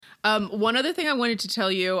One other thing I wanted to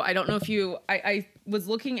tell you, I don't know if I was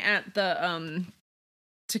looking at the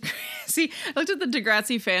see, I looked at the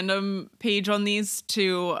Degrassi fandom page on these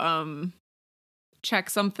to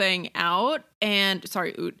check something out, and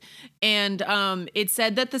it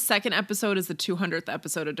said that the second episode is the 200th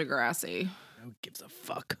episode of Degrassi. Who gives a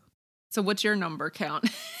fuck? So what's your number count?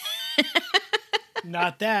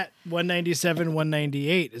 Not that. 197,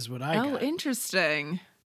 198 is what I got. Oh, interesting.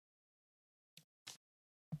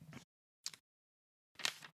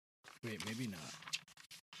 Wait, maybe not.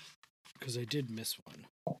 Because I did miss one.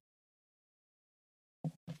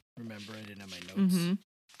 Remember, I didn't have my notes. Mm-hmm.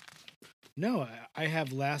 No, I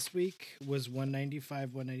have last week was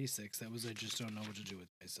 195, 196. That was I just don't know what to do with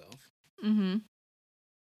myself. Mm-hmm.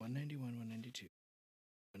 191, 192,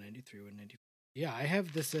 193, 194. Yeah, I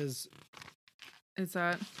have this as... Is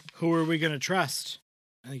that... Who are we going to trust?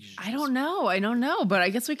 I don't know, but I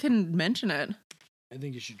guess we can mention it. I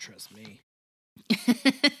think you should trust me.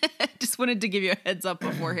 Just wanted to give you a heads up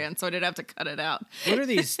beforehand so I didn't have to cut it out. What are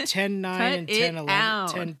these? 10-9 and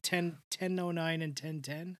 10-11? 10-09 and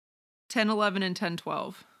 10-10? 10-11 and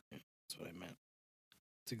 10-12. That's what I meant.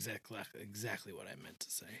 It's exactly what I meant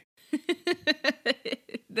to say.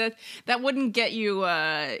 that wouldn't get you,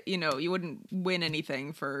 you wouldn't win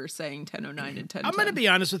anything for saying 10-09 and 10-10. I'm going to be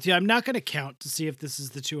honest with you. I'm not going to count to see if this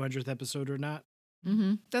is the 200th episode or not.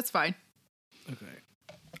 Mm-hmm. That's fine. Okay.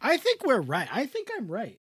 I think we're right. I think I'm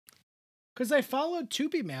right. Because I followed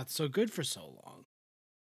Tubi math so good for so long.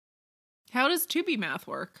 How does Tubi math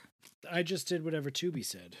work? I just did whatever Tubi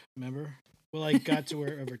said. Remember? Well, I got to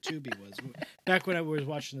wherever Tubi was. Back when I was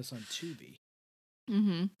watching this on Tubi.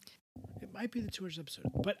 Mm-hmm. It might be the 200th episode.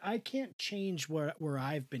 But I can't change where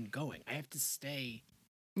I've been going. I have to stay.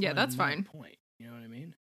 Yeah, that's fine. Point. You know what I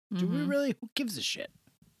mean? Mm-hmm. Do we really? Who gives a shit?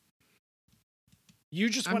 You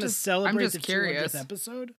just want to celebrate the 200th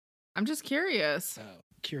episode? I'm just curious. Oh,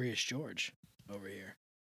 Curious George over here.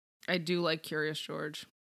 I do like Curious George.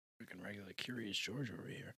 Freaking regular Curious George over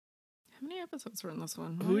here. How many episodes were in this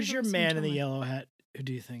one? Who's your man in the yellow hat? Who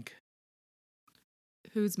do you think?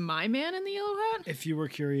 Who's my man in the yellow hat? If you were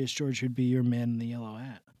Curious George, who'd be your man in the yellow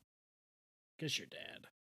hat? Guess your dad.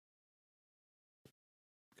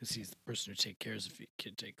 Because he's the person who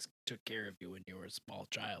took care of you when you were a small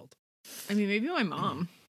child. I mean, maybe my mom.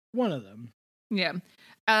 One of them. Yeah.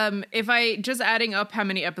 If I just adding up how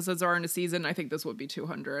many episodes are in a season, I think this would be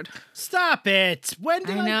 200. Stop it! When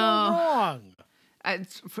did I go wrong?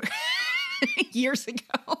 Years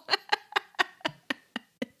ago.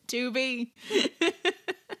 Tubi.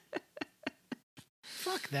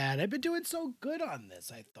 Fuck that. I've been doing so good on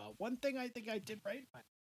this, I thought. One thing I think I did right.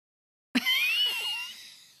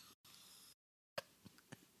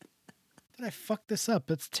 I fucked this up.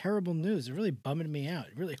 That's terrible news. It really bummed me out.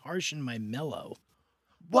 It really harshened my mellow.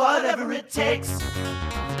 Whatever it takes,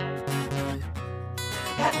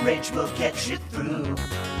 that Rach will get you through.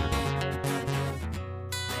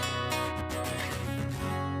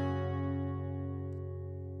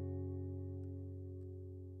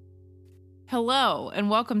 Hello, and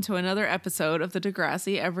welcome to another episode of the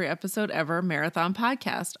Degrassi Every Episode Ever Marathon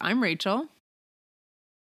Podcast. I'm Rachel.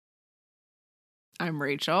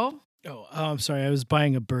 Oh, I'm sorry. I was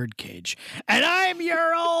buying a bird cage. And I'm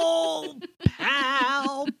your old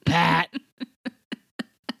pal, Pat.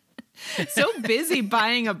 So busy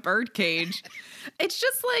buying a bird cage. It's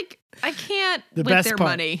just like, I can't with their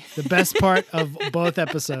money. The best part of both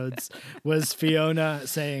episodes was Fiona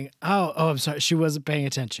saying, oh, I'm sorry. She wasn't paying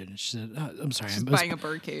attention. She said, oh, I'm sorry. She's buying a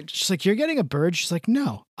bird cage. She's like, you're getting a bird? She's like,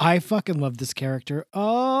 no, I fucking love this character.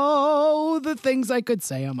 Oh, the things I could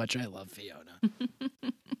say how much I love Fiona.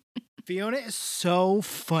 Fiona is so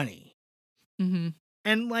funny. Mm-hmm.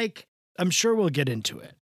 And like, I'm sure we'll get into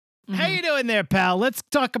it. Mm-hmm. How you doing there, pal? Let's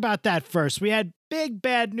talk about that first. We had big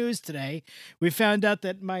bad news today. We found out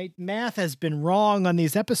that my math has been wrong on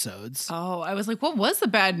these episodes. Oh, I was like, what was the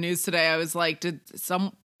bad news today? I was like,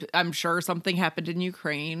 I'm sure something happened in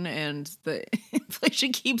Ukraine and the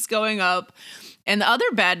inflation keeps going up. And the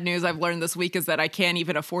other bad news I've learned this week is that I can't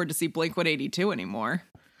even afford to see Blink-182 anymore.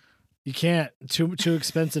 You can't. Too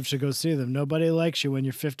expensive to go see them. Nobody likes you when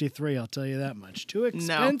you're 53, I'll tell you that much. Too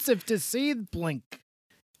expensive to see Blink.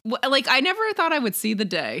 Well, like, I never thought I would see the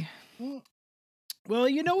day. Well,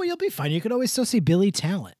 you know what? You'll be fine. You can always still see Billy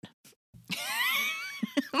Talent.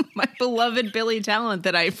 My beloved Billy Talent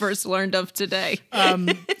that I first learned of today.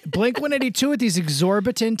 Blink-182 with these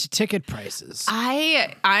exorbitant ticket prices.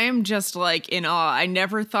 I am just like in awe. I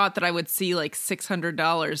never thought that I would see like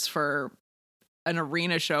 $600 for an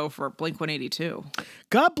arena show for Blink-182.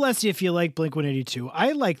 God bless you if you like Blink-182.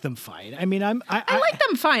 I like them fine. I mean, I like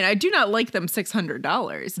them fine. I do not like them $600. I'm not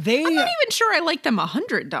even sure I like them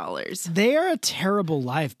 $100. They are a terrible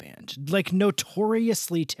live band, like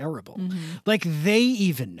notoriously terrible. Like they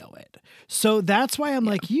even know it. So that's why I'm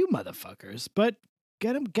like, you motherfuckers. But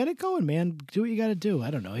get it going, man. Do what you got to do. I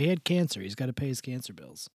don't know. He had cancer. He's got to pay his cancer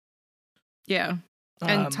bills. Yeah.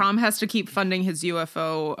 And Tom has to keep funding his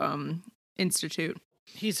UFO institute.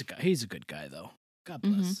 He's a good guy, though. God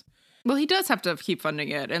bless. Well, he does have to keep funding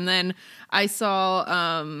it. And then I saw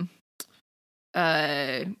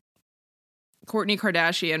Kourtney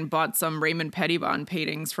Kardashian bought some Raymond Pettibon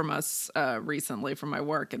paintings from us recently from my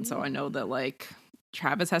work. And so I know that, like,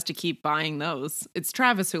 Travis has to keep buying those. It's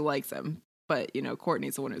Travis who likes him. But, you know,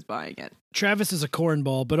 Kourtney's the one who's buying it. Travis is a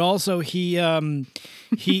cornball, but also she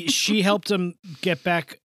helped him get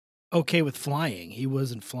back okay with flying. He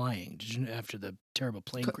wasn't flying after the terrible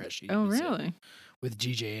plane crash. Really? With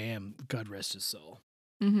GJM, God rest his soul.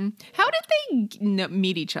 How did they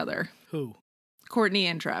meet each other? Who? Kourtney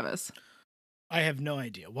and Travis. I have no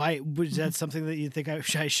idea. Why? Was that something that you think I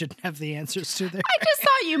shouldn't have the answers to there? I just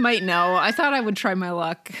thought you might know. I thought I would try my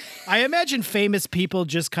luck. I imagine famous people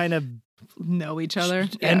just kind of know each other,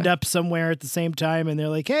 end up somewhere at the same time, and they're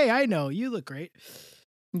like, hey, I know, you look great.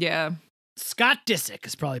 Yeah. Scott Disick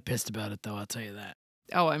is probably pissed about it, though, I'll tell you that.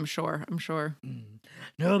 Oh, I'm sure.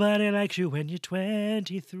 Nobody likes you when you're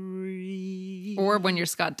 23. Or when you're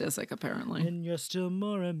Scott Disick, apparently. And you're still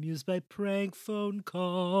more amused by prank phone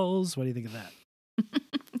calls. What do you think of that?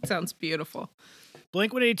 Sounds beautiful.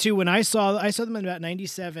 Blink-182, when I saw them in about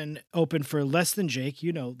 97, open for Less Than Jake.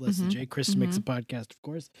 You know Less Than Jake. Chris makes a podcast, of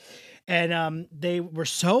course. And they were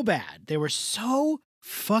so bad. They were so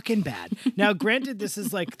fucking bad. Now, granted, this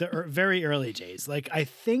is like the very early days. Like, I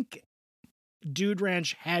think Dude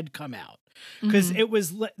Ranch had come out. Because it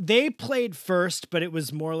was, they played first, but it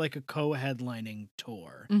was more like a co-headlining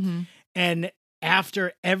tour. And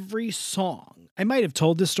after every song, I might have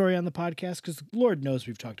told this story on the podcast because Lord knows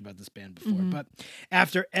we've talked about this band before, but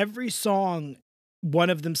after every song, one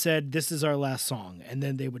of them said, this is our last song, and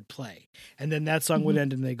then they would play. And then that song would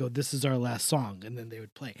end and they go, this is our last song, and then they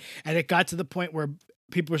would play. And it got to the point where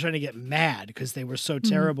people were starting to get mad because they were so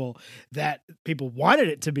terrible that people wanted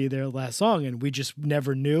it to be their last song, and we just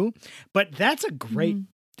never knew. But that's a great...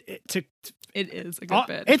 It is a good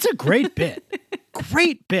bit. It's a great bit.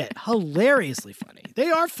 Great bit. Hilariously funny. They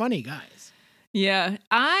are funny guys. Yeah.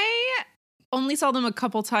 I only saw them a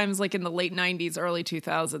couple times, like in the late 90s, early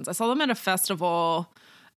 2000s. I saw them at a festival,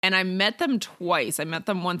 and I met them twice. I met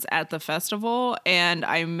them once at the festival, and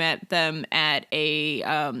I met them at a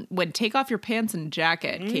when Take Off Your Pants and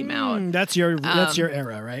Jacket came out. That's your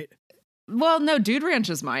era, right? Well, no, Dude Ranch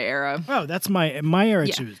is my era. Oh, that's my era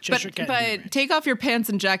too. But Take Off Your Pants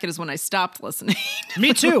and Jacket is when I stopped listening.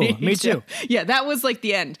 Me too. Me too. Yeah, that was like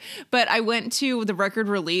the end. But I went to the record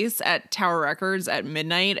release at Tower Records at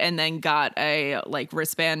midnight, and then got a like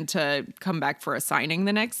wristband to come back for a signing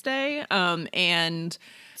the next day. And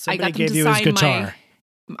somebody I got them gave to you sign his guitar.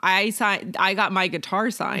 I got my guitar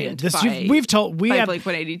signed by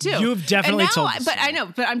Blink-182. You've definitely told us. But I know,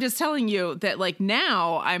 but I'm just telling you that like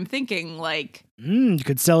now I'm thinking like you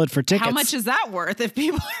could sell it for tickets. How much is that worth if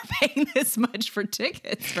people are paying this much for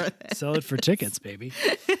tickets for this? Sell it for tickets, baby.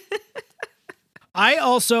 I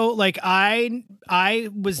also like I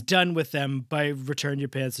was done with them by Return Your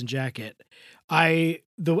Pants and Jacket.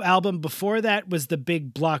 The album before that was the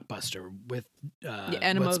big blockbuster with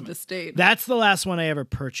Enema of the State. That's the last one I ever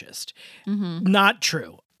purchased. Not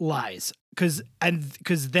true. Lies. Because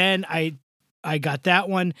then I got that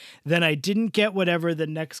one. Then I didn't get whatever the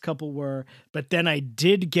next couple were, but then I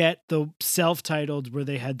did get the self-titled where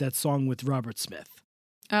they had that song with Robert Smith.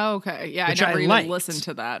 Oh, okay. Yeah, I never even listened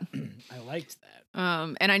to that. I liked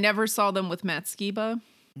that. And I never saw them with Matt Skiba.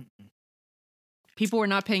 People were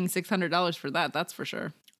not paying $600 for that. That's for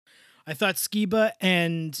sure. I thought Skiba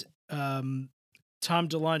and Tom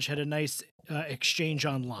DeLonge had a nice exchange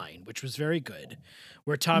online, which was very good,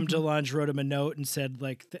 where Tom DeLonge wrote him a note and said,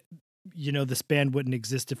 like, this band wouldn't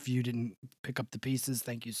exist if you didn't pick up the pieces.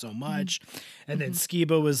 Thank you so much. And then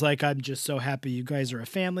Skiba was like, I'm just so happy you guys are a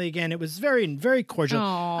family again. It was very, very cordial.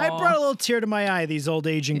 Aww. I brought a little tear to my eye, these old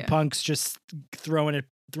aging punks just throwing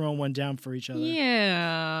one down for each other.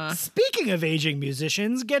 Yeah. Speaking of aging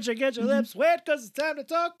musicians, get your lips wet because it's time to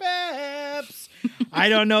talk Peps. I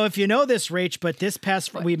don't know if you know this, Rach,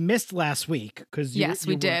 but we missed last week because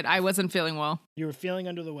we did. I wasn't feeling well. You were feeling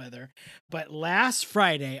under the weather, but last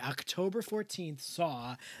Friday, October 14th,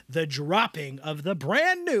 saw the dropping of the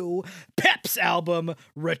brand new Pep Peps album,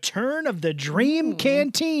 Return of the Dream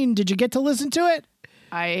Canteen. Did you get to listen to it?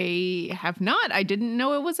 I have not. I didn't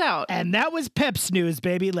know it was out. And that was Peps news,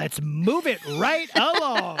 baby. Let's move it right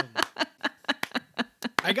along.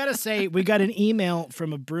 I gotta say, we got an email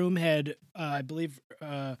from a broomhead. I believe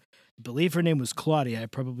her name was Claudia. I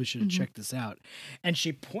probably should have checked this out. And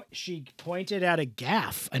she pointed out a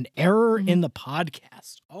gaffe, an error in the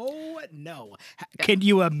podcast. Oh no! Can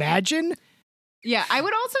you imagine? Yeah, I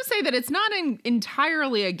would also say that it's not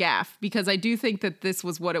entirely a gaffe, because I do think that this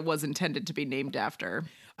was what it was intended to be named after.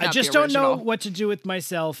 I just don't know what to do with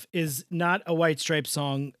myself is not a White Stripes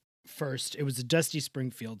song first. It was a Dusty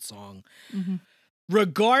Springfield song. Mm-hmm.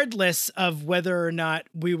 Regardless of whether or not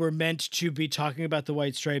we were meant to be talking about the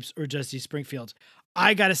White Stripes or Dusty Springfield,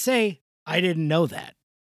 I gotta say, I didn't know that.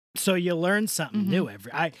 So you learn something new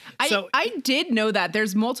I did know that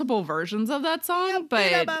there's multiple versions of that song,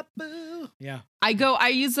 but I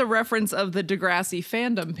use the reference of the Degrassi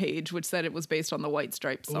fandom page, which said it was based on the White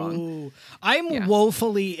Stripes song. Ooh. I'm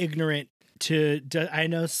woefully ignorant to I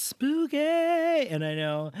know Spooky, and I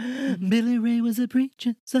know Billy Ray was a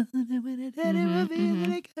preacher, come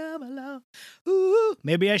along. Ooh.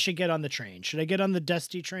 Maybe I should get on the train. Should I get on the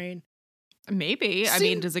Dusty train? Maybe. I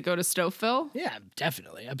mean, does it go to Stouffville? Yeah,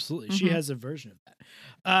 definitely. Absolutely. She has a version of that.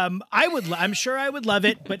 I'm sure I would love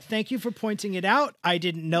it, but thank you for pointing it out. I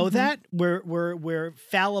didn't know that. We're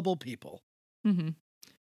fallible people. Mm-hmm.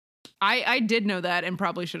 I did know that and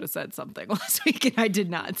probably should have said something last week, and I did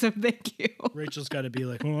not, so thank you. Rachel's got to be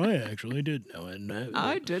like, oh, I actually did know it.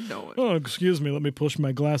 I did know it. Oh, excuse me. Let me push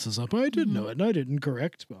my glasses up. I did know it, and I didn't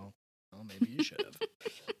correct. Well, maybe you should have.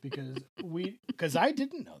 because I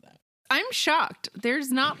didn't know that. I'm shocked.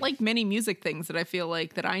 There's not like many music things that I feel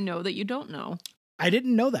like that I know that you don't know. I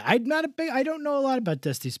didn't know that. I don't know a lot about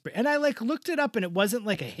Dusty Spring. And I looked it up and it wasn't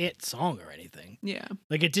like a hit song or anything. Yeah.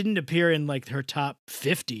 Like it didn't appear in like her top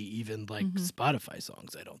 50, even like Spotify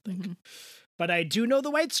songs, I don't think. Mm-hmm. But I do know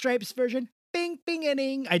the White Stripes version. Bing, bing, and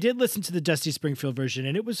ding. I did listen to the Dusty Springfield version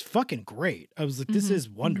and it was fucking great. I was like, this is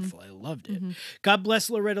wonderful. I loved it. God bless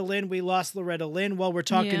Loretta Lynn. We lost Loretta Lynn. While we're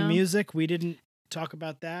talking music, we didn't talk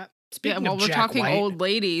about that. Speaking while of we're Jack talking White, old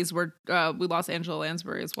ladies, we lost Angela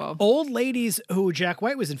Lansbury as well. Old ladies who Jack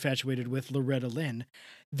White was infatuated with, Loretta Lynn.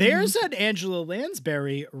 There's an Angela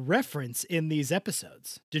Lansbury reference in these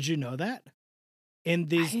episodes. Did you know that? In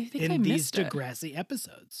these Degrassi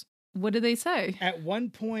episodes. What did they say? At one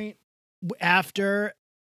point, after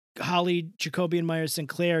Holly Jacobian Myers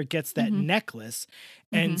Sinclair gets that necklace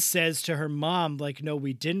and says to her mom, like, no,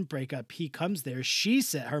 we didn't break up. He comes there.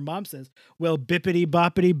 Her mom says, well, bippity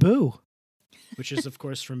boppity boo, which is, of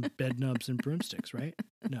course, from Bedknobs and Broomsticks, right?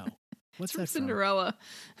 No. What's that from? Cinderella.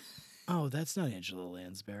 Oh, that's not Angela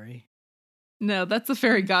Lansbury. No, that's the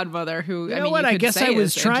fairy godmother who, you know what? I guess I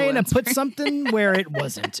was trying to put something where it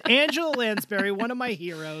wasn't. Angela Lansbury, one of my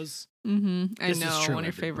heroes. I know, true, one of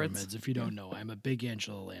your favorites. Pyramids. If you don't know, I'm a big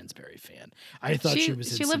Angela Lansbury fan. I thought she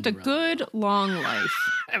was in She lived a good, long life.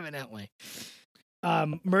 Evidently.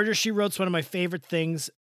 Murder, She Wrote's one of my favorite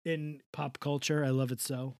things in pop culture. I love it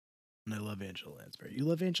so. And I love Angela Lansbury. You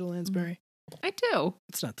love Angela Lansbury? I do.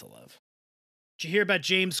 It's not to love. Did you hear about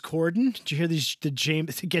James Corden? Did you hear the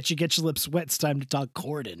James to get your lips wet? It's time to talk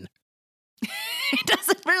Corden. It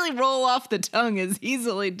doesn't really roll off the tongue as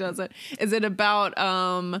easily, does it? Is it about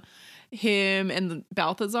him and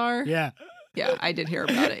Balthazar? Yeah. Yeah, I did hear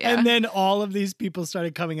about it. Yeah. And then all of these people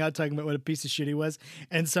started coming out talking about what a piece of shit he was.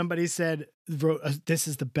 And somebody wrote, this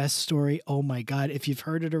is the best story. Oh my God. If you've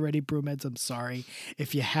heard it already, Broomheads, I'm sorry.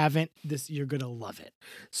 If you haven't, you're going to love it.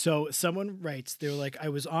 So someone writes, they're like, I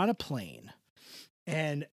was on a plane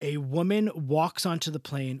and a woman walks onto the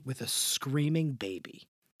plane with a screaming baby.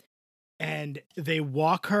 And they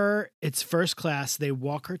walk her, it's first class, they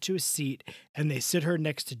walk her to a seat and they sit her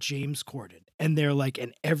next to James Corden. And they're like,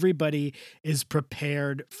 and everybody is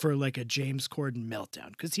prepared for like a James Corden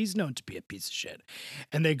meltdown because he's known to be a piece of shit.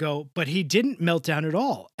 And they go, but he didn't melt down at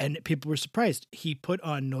all. And people were surprised. He put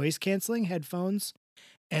on noise canceling headphones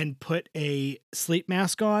and put a sleep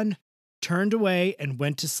mask on, turned away and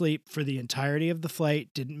went to sleep for the entirety of the flight,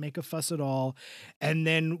 didn't make a fuss at all. And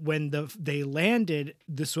then when they landed,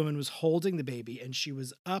 this woman was holding the baby and she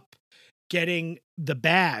was up getting the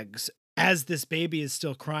bags as this baby is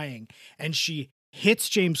still crying. And she hits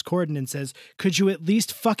James Corden and says, could you at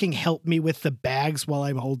least fucking help me with the bags while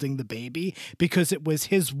I'm holding the baby? Because it was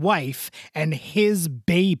his wife and his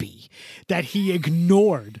baby that he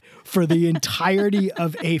ignored for the entirety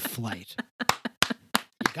of a flight.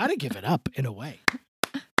 Gotta give it up in a way.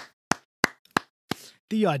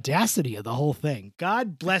 The audacity of the whole thing.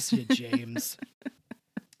 God bless you, James.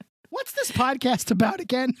 What's this podcast about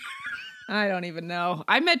again? I don't even know.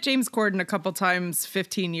 I met James Corden a couple times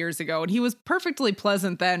 15 years ago, and he was perfectly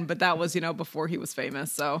pleasant then, but that was, before he was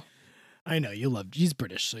famous. So I know he's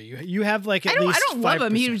British, so you have like I at least don't love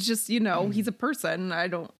him. 5%. He was just, he's a person. I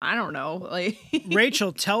don't know. Like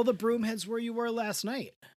Rachel, tell the Broomheads where you were last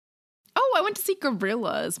night. Oh, I went to see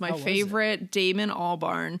Gorillaz, my How was favorite Damon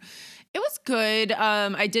Albarn. It was good.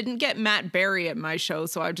 I didn't get Matt Berry at my show,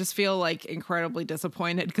 so I just feel like incredibly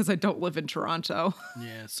disappointed because I don't live in Toronto.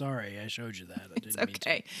 Yeah, sorry, I showed you that. I didn't It's mean to.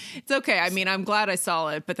 okay. It's okay. I mean, I'm glad I saw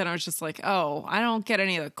it, but then I was just like, oh, I don't get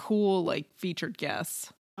any of the cool like featured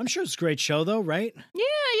guests. I'm sure it's a great show though, right?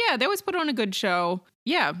 Yeah, they always put on a good show.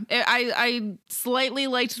 Yeah, I slightly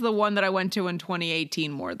liked the one that I went to in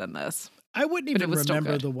 2018 more than this. I wouldn't But it even was still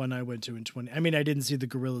remember good. the one I went to in 20. I mean, I didn't see the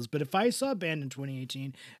Gorillas, but if I saw a band in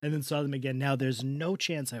 2018 and then saw them again now, there's no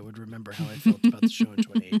chance I would remember how I felt about the show in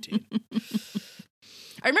 2018.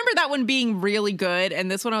 I remember that one being really good, and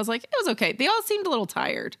this one I was like, it was okay. They all seemed a little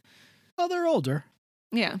tired. Well, they're older.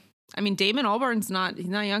 Yeah. I mean, Damon Albarn's he's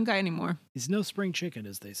not a young guy anymore. He's no spring chicken,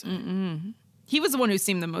 as they say. Mm-mm. He was the one who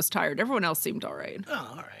seemed the most tired. Everyone else seemed all right. Oh,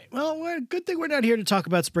 all right. Well, good thing we're not here to talk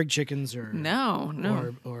about spring chickens or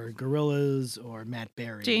or gorillas or Matt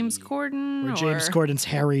Berry, James Corden or James Corden's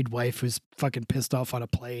harried wife who's fucking pissed off on a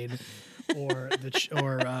plane, or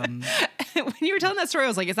When you were telling that story, I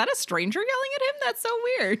was like, is that a stranger yelling at him? That's so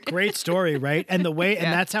weird. great story, right? And the way, and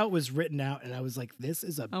Yeah. that's how it was written out. And I was like, this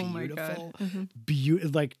is a Oh my God.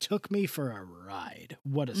 beautiful, like took me for a ride.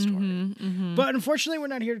 What a story. Mm-hmm. But unfortunately, we're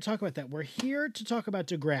not here to talk about that. We're here to talk about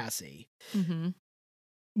Degrassi. Mm-hmm.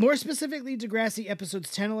 More specifically, Degrassi episodes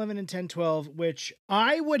 10, 11, and 10, 12, which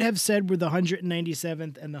I would have said were the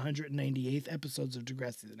 197th and the 198th episodes of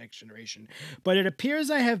Degrassi The Next Generation. But it appears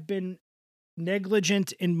I have been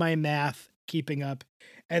negligent in my math keeping up,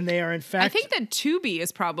 and they are in fact... I think that Tubi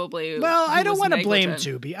is probably... Well, I don't want to blame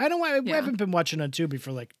negligent. Tubi. I haven't been watching on Tubi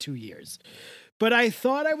for like 2 years. But I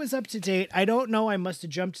thought I was up to date. I don't know. I must have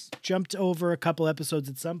jumped over a couple episodes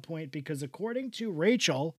at some point because according to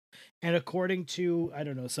Rachel and according to, I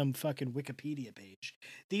don't know, some fucking Wikipedia page,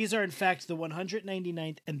 these are in fact the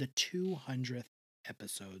 199th and the 200th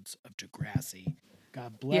episodes of Degrassi.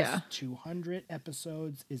 God bless. Yeah. 200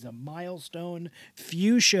 episodes is a milestone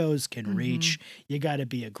few shows can reach. You got to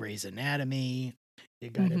be a Grey's Anatomy. You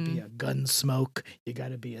got to be a Gunsmoke. You got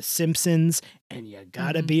to be a Simpsons. And you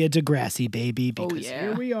got to be a Degrassi, baby. Because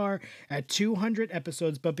here we are at 200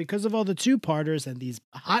 episodes. But because of all the two-parters and these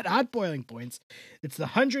hot boiling points, it's the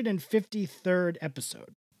 153rd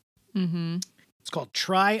episode. Mm-hmm. It's called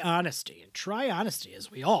Try Honesty. And Try Honesty, as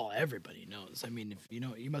everybody knows. I mean, if you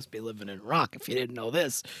know, you must be living in rock if you didn't know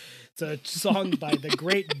this. It's a song by the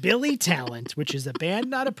great Billy Talent, which is a band,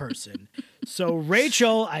 not a person. So,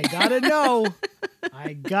 Rachel, I gotta know.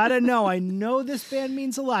 I know this band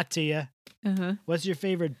means a lot to you. Uh-huh. What's your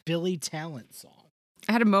favorite Billy Talent song?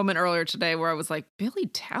 I had a moment earlier today where I was like, Billy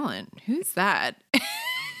Talent? Who's that?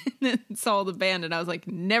 And then saw the band and I was like,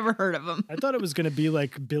 never heard of them. I thought it was gonna be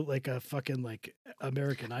built like a fucking like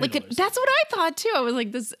American Idol. That's what I thought too. I was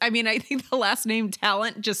like, this. I mean, I think the last name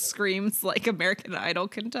Talent just screams like American Idol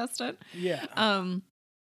contestant. Yeah.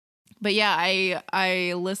 But yeah,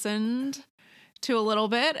 I listened to a little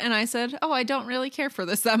bit and I said, oh, I don't really care for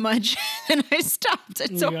this that much. And I stopped.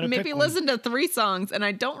 And You so gotta maybe pick one. listened to 3 songs and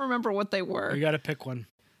I don't remember what they were. You gotta pick one.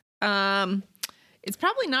 It's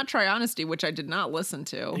probably not Try Honesty, which I did not listen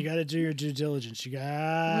to. You gotta do your due diligence. You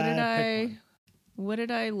gotta pick one. What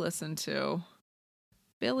did I listen to?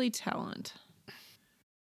 Billy Talent.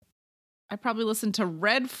 I probably listened to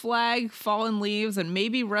Red Flag, Fallen Leaves, and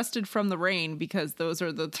maybe Rested from the Rain because those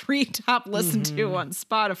are the 3 top listened to on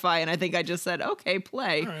Spotify. And I think I just said, okay,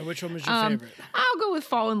 play. All right, which one was your favorite? I'll go with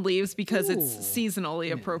Fallen Leaves because it's Ooh.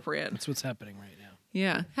 seasonally appropriate. That's what's happening right now.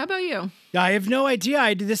 Yeah. How about you? I have no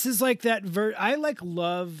idea. This is like that. I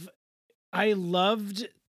loved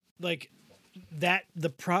like that, the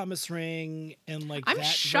Promise Ring, and like. I'm that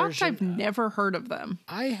shocked version. I've never heard of them.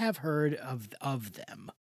 I have heard of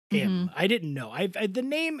them. Him. I didn't know. The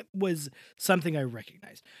name was something I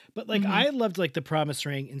recognized, but like I loved like the Promise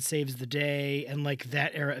Ring and Saves the Day and like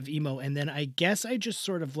that era of emo. And then I guess I just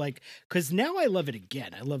sort of like, because now I love it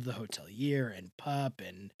again. I love the Hotelier and Pup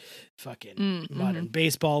and fucking Modern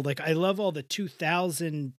Baseball. Like I love all the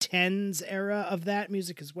 2010s era of that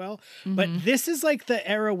music as well. But this is like the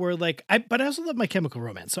era where like but I also love My Chemical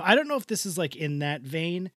Romance. So I don't know if this is like in that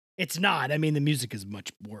vein. It's not. I mean, the music is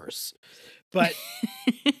much worse. But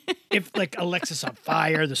if like Alexis on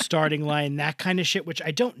Fire, The Starting Line, that kind of shit, which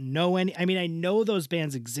I don't know any. I mean, I know those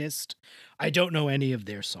bands exist. I don't know any of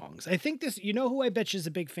their songs. I think this, you know who I bet you is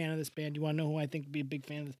a big fan of this band? You want to know who I think would be a big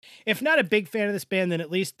fan of this? If not a big fan of this band, then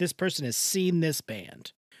at least this person has seen this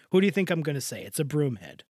band. Who do you think I'm going to say? It's a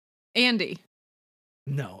Broomhead. Andy.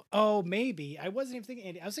 No. Oh, maybe. I wasn't even thinking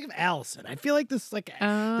Andy. I was thinking of Allison. I feel like this is like an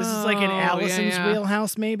Allison's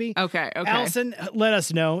wheelhouse, maybe. Okay. Allison, let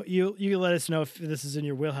us know. You let us know if this is in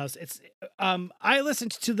your wheelhouse. It's I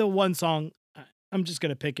listened to the one song. I'm just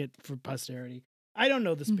gonna pick it for posterity. I don't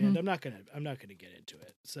know this band. I'm not gonna get into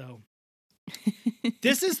it. So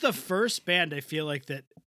this is the first band I feel like that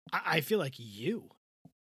I feel like you.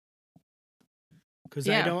 Because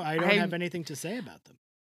I don't have anything to say about them.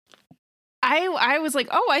 I was like,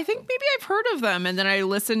 oh, I think maybe I've heard of them. And then I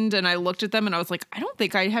listened and I looked at them and I was like, I don't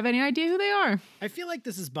think I have any idea who they are. I feel like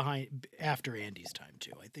this is after Andy's time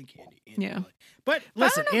too. I think Andy yeah. But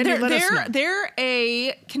listen, Andy, let us know. They're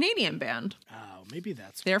a Canadian band. Oh, maybe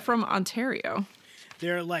that's They're from Ontario.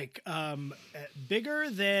 They're like bigger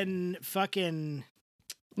than fucking.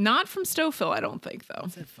 Not from Stouffville, I don't think, though.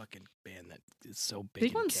 What's that fucking band that is so big? They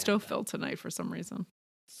won Stouffville tonight for some reason.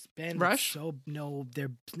 Rush?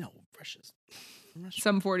 Rush is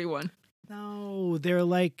Sum 41. No, they're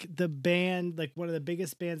like the band, like one of the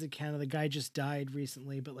biggest bands in Canada. The guy just died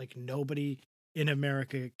recently, but like nobody in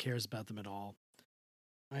America cares about them at all.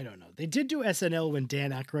 I don't know. They did do SNL when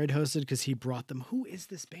Dan Aykroyd hosted because he brought them. Who is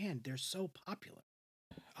this band? They're so popular.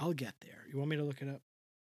 I'll get there. You want me to look it up?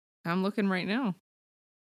 I'm looking right now.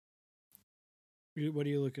 What are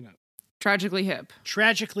you looking up? Tragically Hip.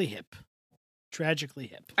 Tragically Hip. Tragically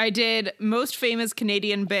Hip. I did most famous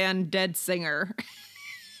Canadian band Dead Singer.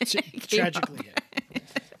 Tragically Hip.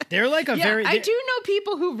 They're like a I do know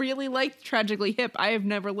people who really like Tragically Hip. I have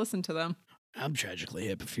never listened to them. I'm tragically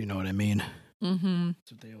hip, if you know what I mean. Mm-hmm.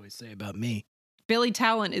 That's what they always say about me. Billy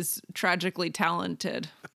Talent is tragically talented.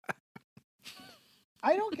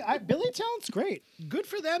 Billy Talent's great. Good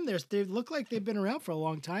for them. They look like they've been around for a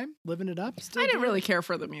long time, living it up. I didn't really care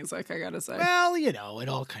for the music, I gotta say. Well, it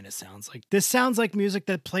all kind of sounds like this. Sounds like music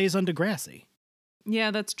that plays on Degrassi. Yeah,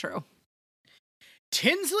 that's true.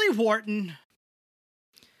 Tinsley Wharton.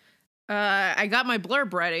 I got my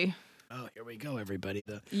blurb ready. Oh, here we go, everybody.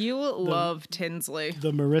 You love Tinsley.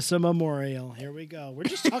 The Marissa Memorial. Here we go. We're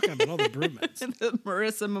just talking about all the Broomheads. The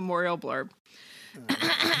Marissa Memorial blurb.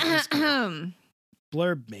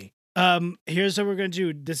 Blurb me. Here's what we're gonna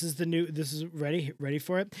do. This is ready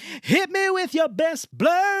for it. Hit me with your best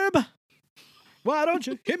blurb. Why don't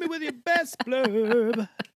you hit me with your best blurb?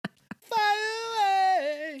 Fire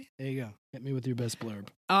away. There you go. Hit me with your best blurb.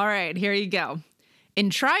 All right, here you go. In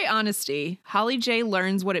Try Honesty, Holly J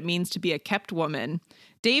learns what it means to be a kept woman.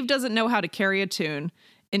 Dave doesn't know how to carry a tune.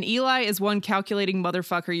 And Eli is one calculating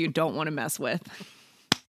motherfucker you don't want to mess with.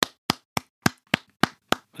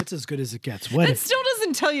 That's as good as it gets. It still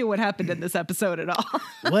doesn't tell you what happened in this episode at all.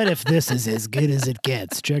 What if this is as good as it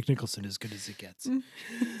gets? Jack Nicholson as good as it gets.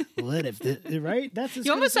 What if this, right? That's as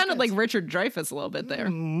you almost sounded like Richard Dreyfuss a little bit there.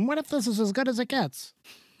 What if this is as good as it gets?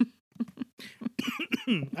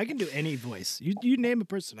 I can do any voice. You name a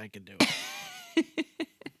person, I can do it.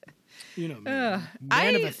 You know me.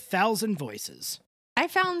 Man of 1,000 voices. I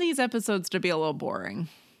found these episodes to be a little boring.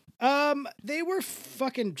 They were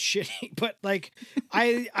fucking shitty, but like,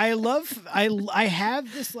 I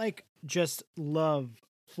have this like just love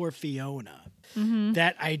for Fiona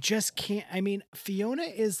that I just can't. I mean, Fiona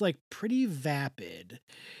is like pretty vapid.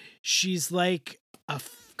 She's like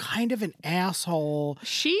kind of an asshole.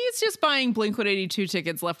 She's just buying Blink-182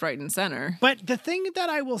 tickets left, right, and center. But the thing that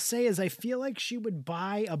I will say is I feel like she would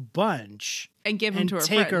buy a bunch and give them to her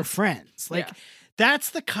take friends. her friends. Like, that's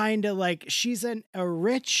the kind of like, she's a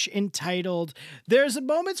rich, entitled. There's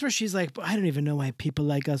moments where she's like, I don't even know why people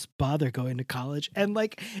like us bother going to college. And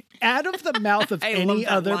like, out of the mouth of any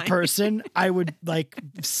other person, I would like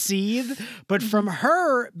seethe. But from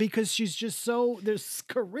her, because she's just there's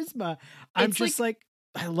charisma, I'm just like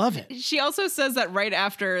I love it. She also says that right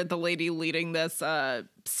after the lady leading this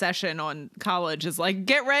session on college is like,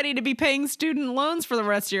 get ready to be paying student loans for the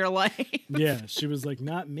rest of your life. Yeah, she was like,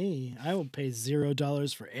 not me. I will pay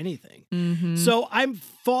 $0 for anything. Mm-hmm. So I'm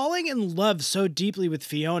falling in love so deeply with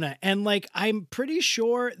Fiona. And like, I'm pretty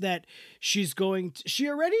sure that she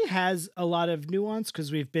already has a lot of nuance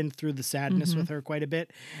because we've been through the sadness with her quite a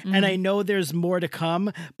bit. Mm-hmm. And I know there's more to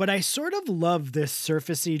come, but I sort of love this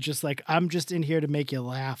surfacey, just like, I'm just in here to make you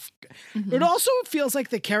laugh. Mm-hmm. It also feels like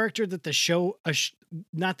the character that the show,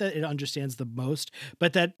 not that it understands the most,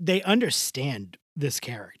 but that they understand this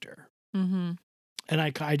character. Mm-hmm. And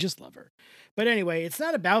I just love her. But anyway, it's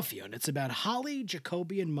not about Fiona. It's about Holly,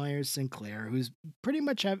 Jacoby, and Myers Sinclair, who's pretty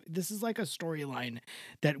much this is like a storyline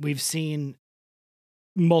that we've seen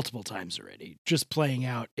multiple times already, just playing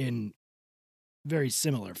out in very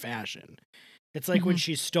similar fashion. It's like when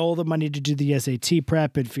she stole the money to do the SAT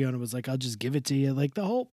prep and Fiona was like, I'll just give it to you. Like the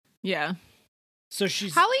whole. Yeah. So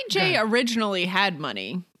she's. Holly J originally had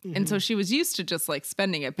money. And so she was used to just like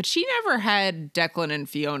spending it, but she never had Declan and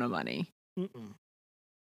Fiona money.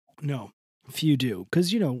 No, few do.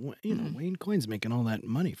 Because, Wayne Coyne's making all that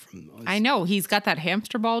money from. I know. He's got that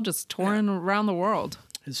hamster ball just touring around the world.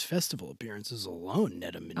 His festival appearances alone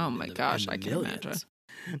net him. Oh my gosh, I can imagine.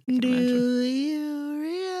 Do you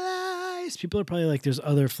realize? People are probably like, there's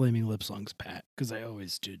other Flaming Lip songs, Pat, because I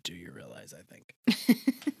always do you realize, I think.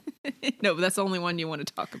 No, but that's the only one you want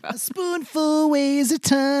to talk about. A spoonful weighs a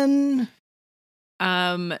ton.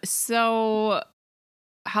 So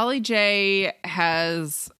Holly J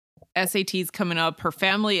has SATs coming up. Her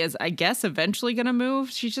family is, I guess, eventually going to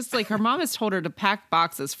move. She's just like, her mom has told her to pack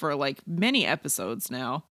boxes for like many episodes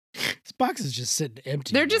now. This box is just sitting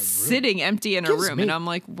empty. They're just sitting empty in a room. Me, and I'm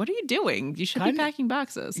like, what are you doing? You should be packing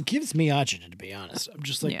boxes. It gives me agita, to be honest. I'm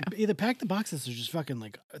just like, either pack the boxes or just fucking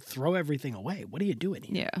like throw everything away. What are you doing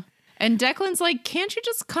here? Yeah. And Declan's like, can't you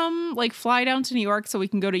just come like fly down to New York so we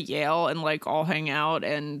can go to Yale and like all hang out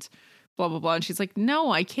and blah, blah, blah. And she's like,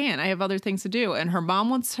 no, I can't. I have other things to do. And her mom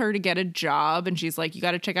wants her to get a job. And she's like, you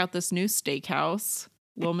got to check out this new steakhouse,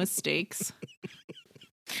 Little Miss Steaks.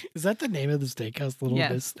 Is that the name of the steakhouse, Little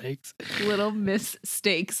Miss Steaks? Little Miss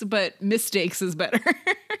Steaks, but Mistakes is better.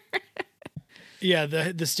 Yeah,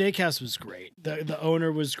 the steakhouse was great. The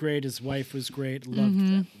owner was great. His wife was great. Loved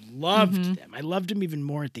them. Loved them. I loved him even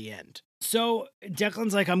more at the end. So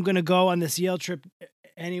Declan's like, I'm going to go on this Yale trip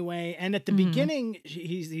anyway. And at the beginning,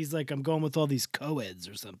 he's like, I'm going with all these co-eds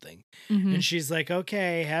or something. And she's like,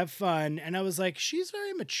 okay, have fun. And I was like, she's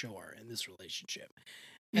very mature in this relationship.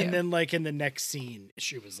 And then like in the next scene,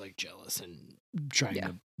 she was like jealous and trying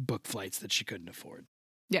to book flights that she couldn't afford.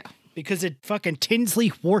 Yeah. Because it fucking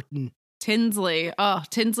Tinsley Wharton. Tinsley. Oh,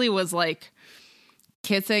 Tinsley was like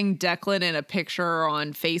kissing Declan in a picture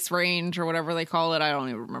on Face Range or whatever they call it. I don't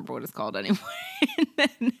even remember what it's called anyway.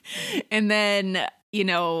 and then,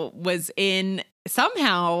 was in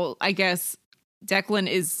somehow, I guess, Declan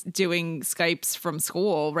is doing Skypes from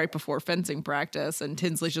school right before fencing practice, and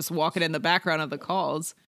Tinsley's just walking in the background of the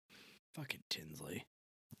calls. Fucking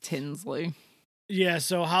Tinsley. Yeah,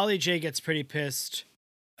 so Holly J gets pretty pissed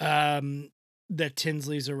that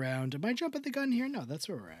Tinsley's around. Am I jumping the gun here? No, that's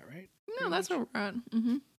where we're at, right? No, that's where we're at.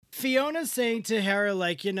 Fiona's saying to her,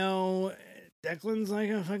 like, Declan's like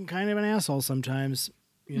a fucking kind of an asshole sometimes,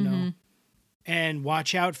 know. And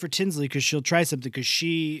watch out for Tinsley because she'll try something. Because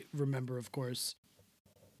she, remember, of course,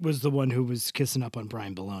 was the one who was kissing up on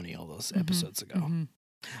Brian Baloney all those episodes ago.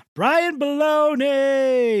 Brian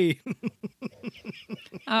Baloney!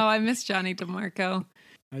 Oh, I miss Johnny DeMarco.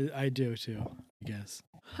 I do too, I guess.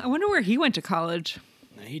 I wonder where he went to college.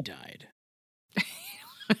 No, he died. I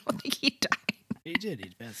don't think he died. He did.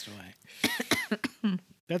 He passed away.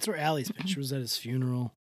 That's where Allie's picture was at his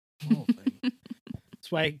funeral. The whole thing.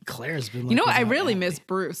 That's why Claire's been like, I really miss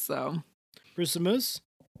Bruce, though. Bruce the Moose?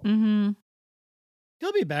 He'll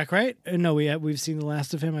be back, right? No, we've seen the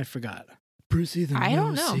last of him. I forgot. Brucey the Moose. I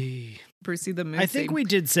don't know. Brucey the Moose. I think we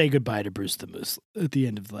did say goodbye to Bruce the Moose at the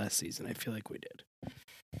end of the last season. I feel like we did.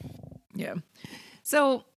 Yeah.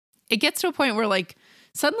 So it gets to a point where, like,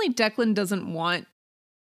 suddenly Declan doesn't want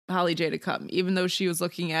Holly J to come, even though she was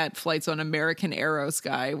looking at flights on American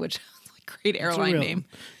Aerosky, which is a great airline name.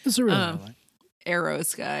 It's a real airline.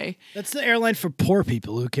 Aerosky. That's the airline for poor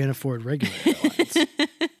people who can't afford regular airlines.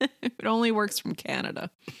 It only works from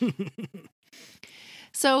Canada.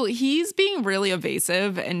 So he's being really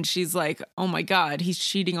evasive, and she's like, oh my God, he's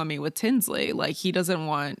cheating on me with Tinsley. Like, he doesn't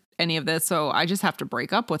want any of this, so I just have to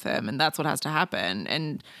break up with him, and that's what has to happen.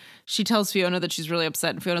 And she tells Fiona that she's really upset,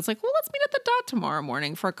 and Fiona's like, well, let's meet at the Dot tomorrow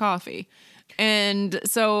morning for a coffee. And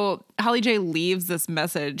so Holly J leaves this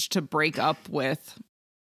message to break up with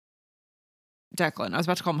Declan. I was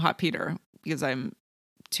about to call him Hot Peter because I'm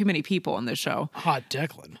too many people on this show. Hot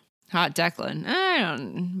Declan.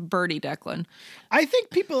 Birdie Declan. I think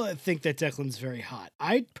people think that Declan's very hot.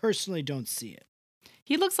 I personally don't see it.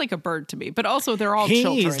 He looks like a bird to me, but also they're all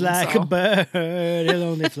children. He's like a bird. He'll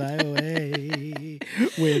only fly away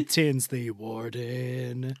with Tinsley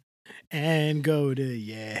Wharton and go to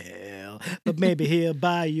Yale. But maybe he'll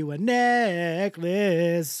buy you a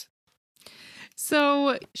necklace.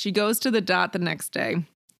 So she goes to the Dot the next day,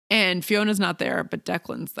 and Fiona's not there, but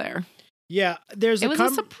Declan's there. Yeah, there's It was a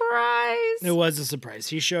surprise. It was a surprise.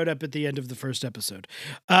 He showed up at the end of the first episode.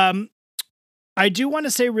 I do want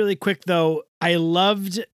to say really quick, though, I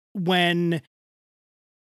loved when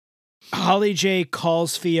Holly J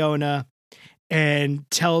calls Fiona and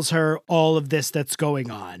tells her all of this that's going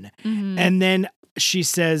on. Mhm. And then she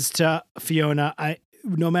says to Fiona,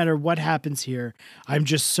 no matter what happens here, I'm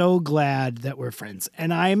just so glad that we're friends.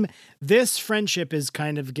 And this friendship is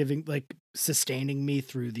kind of sustaining me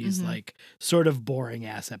through these sort of boring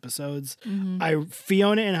ass episodes.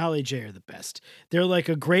 Fiona and Holly J are the best. They're like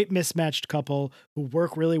a great mismatched couple who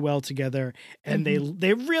work really well together, and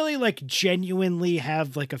they really genuinely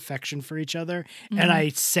have affection for each other. And I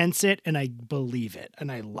sense it and I believe it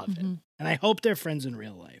and I love it. And I hope they're friends in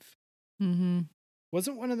real life.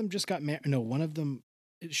 Wasn't one of them just got married? No, one of them,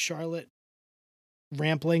 Charlotte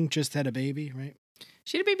Rampling, just had a baby, right?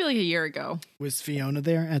 She had a baby a year ago. Was Fiona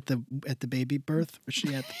there at the baby birth? Was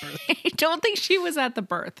she at the birth? I don't think she was at the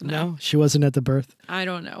birth. No, she wasn't at the birth. I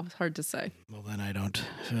don't know. It's hard to say. Well, then I don't.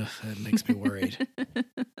 That makes me worried.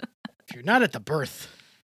 If you're not at the birth,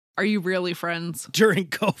 are you really friends during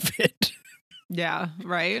COVID? Yeah,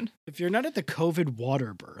 right. If you're not at the COVID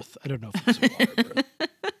water birth, I don't know if it's a water birth.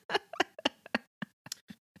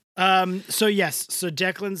 So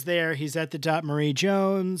Declan's there. He's at the Dot Marie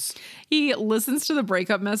Jones. He listens to the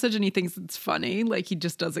breakup message and he thinks it's funny. He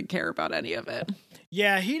just doesn't care about any of it.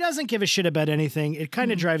 Yeah, he doesn't give a shit about anything. It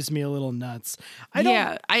kind of drives me a little nuts.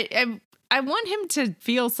 I want him to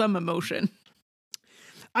feel some emotion.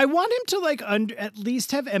 I want him to at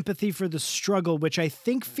least have empathy for the struggle, which I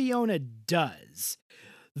think Fiona does.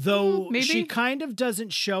 Though maybe. She kind of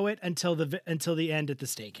doesn't show it until the end at the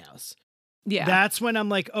steakhouse. Yeah. That's when I'm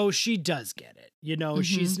like, oh, she does get it.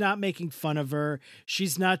 She's not making fun of her.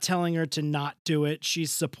 She's not telling her to not do it. She's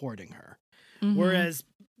supporting her. Whereas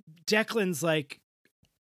Declan's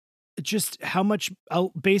just how much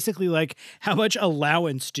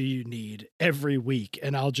allowance do you need every week?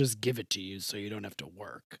 And I'll just give it to you so you don't have to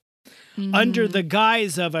work. Under the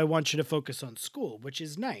guise of, I want you to focus on school, which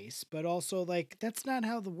is nice, but also that's not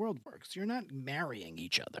how the world works. You're not marrying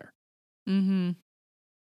each other.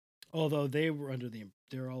 Although they're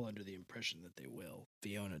all under the impression that they will.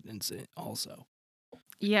 Fiona and also.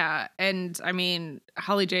 Yeah, and I mean,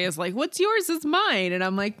 Holly J is like, "What's yours is mine," and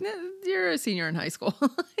I'm like, "You're a senior in high school."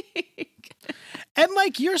 And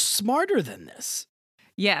you're smarter than this.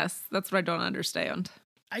 Yes, that's what I don't understand.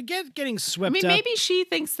 I get getting swept up. Maybe she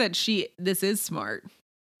thinks that this is smart.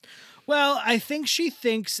 Well, I think she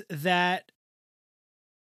thinks that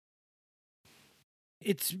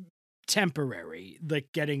it's temporary,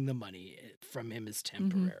 getting the money from him is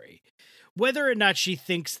temporary. Whether or not she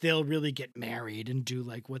thinks they'll really get married and do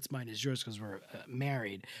what's mine is yours because we're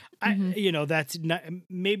married, that's not.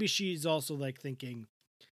 Maybe she's also thinking,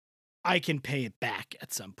 I can pay it back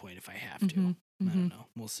at some point if I have to. I don't know.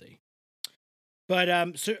 We'll see. But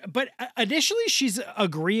initially she's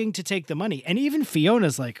agreeing to take the money, and even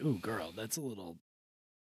Fiona's like, "Ooh, girl, that's a little.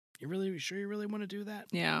 You really sure you really want to do that?"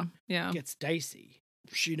 Yeah. It gets dicey.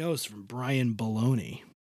 She knows from Brian Baloney.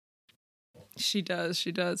 She does.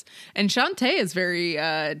 And Shantae is very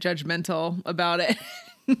judgmental about it.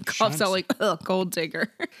 Coughs out gold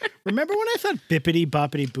digger. Remember when I thought Bippity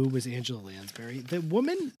Boppity Boo was Angela Lansbury? The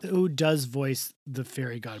woman who does voice the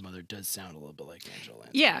fairy godmother does sound a little bit like Angela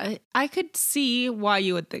Lansbury. Yeah, I could see why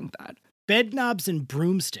you would think that. Bedknobs and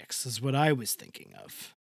broomsticks is what I was thinking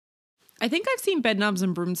of. I think I've seen Bedknobs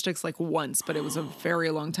and Broomsticks once, but it was a very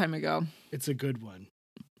long time ago. It's a good one.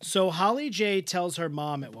 So Holly J tells her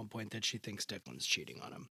mom at one point that she thinks Declan's cheating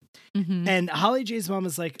on him. And Holly J's mom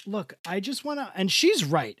is like, look, I just want to, and she's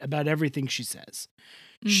right about everything she says.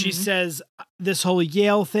 She says this whole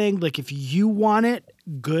Yale thing, if you want it,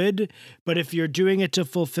 good. But if you're doing it to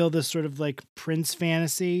fulfill this sort of Prince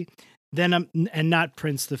fantasy, then and not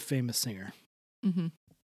Prince, the famous singer.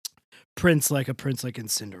 Prince, like in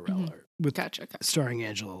Cinderella, with Gotcha. starring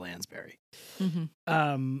Angela Lansbury.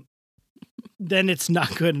 Then it's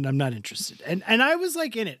not good, and I'm not interested. And I was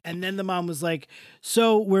in it. And then the mom was like,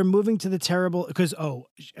 "So we're moving to the terrible," because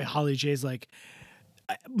Holly J's like,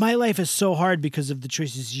 "My life is so hard because of the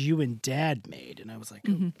choices you and Dad made." And I was like,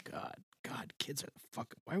 "Oh God, kids are the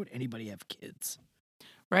fuck. Why would anybody have kids?"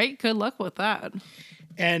 Right? Good luck with that.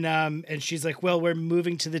 And she's like, "Well, we're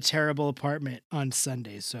moving to the terrible apartment on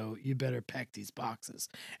Sunday, so you better pack these boxes."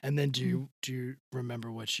 And then do you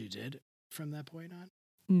remember what she did from that point on?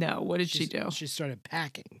 No, what did she do? She started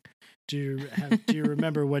packing. Do you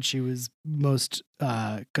remember what she was most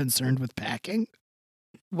concerned with packing?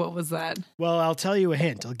 What was that? Well, I'll tell you a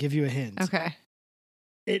hint. I'll give you a hint. Okay.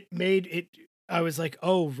 It made it. I was like,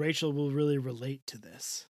 oh, Rachel will really relate to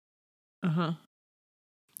this. Uh-huh.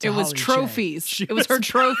 to It was Holly J. trophies. She It was her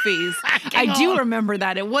trophies. I do on. remember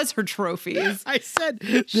that. It was her trophies. I said,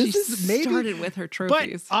 She this is maybe. started with her But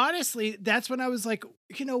trophies. honestly, that's when I was like,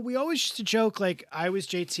 we always used to joke, like, I was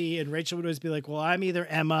JT and Rachel would always be like, well, I'm either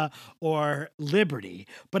Emma or Liberty.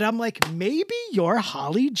 But I'm like, maybe you're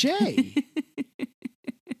Holly J.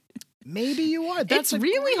 Maybe you are. That's It's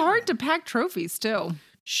really hard to pack trophies, too.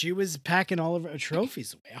 She was packing all of her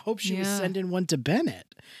trophies away. I hope she was Yeah. sending one to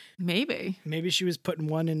Bennett. Maybe. Maybe she was putting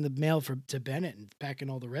one in the mail to Bennett and packing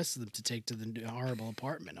all the rest of them to take to the new horrible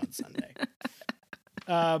apartment on Sunday.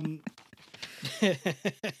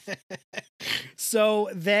 So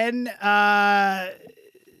then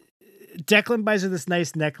Declan buys her this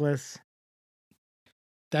nice necklace.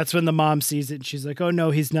 That's when the mom sees it and she's like, oh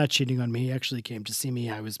no, he's not cheating on me. He actually came to see me.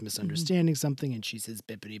 I was misunderstanding something. And she says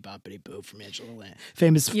bippity boppity boo from Angela Lansbury.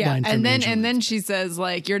 Famous Yeah, line from and then Angela and then Lansbury. she says,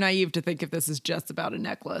 like, you're naive to think if this is just about a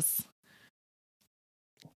necklace.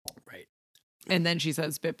 Right. And then she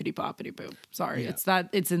says bippity boppity boop. Sorry, Yeah.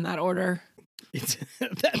 it's in that order. That's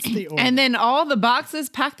the order. And then all the boxes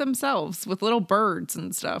pack themselves with little birds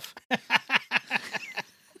and stuff.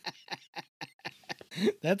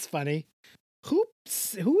 That's funny.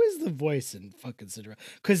 Who is the voice in fucking Cinderella?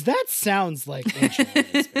 Because that sounds like Angela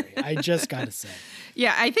Lansbury. I just gotta say.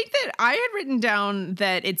 Yeah, I think that I had written down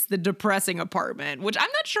that it's the depressing apartment, which I'm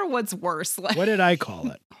not sure what's worse. Like, What did I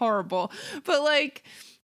call it? horrible. But like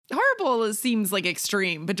horrible seems like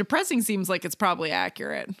extreme, but depressing seems like it's probably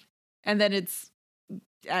accurate. And then it's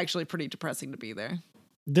actually pretty depressing to be there.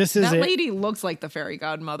 This is That it. lady looks like the fairy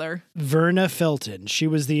godmother. Verna Felton. She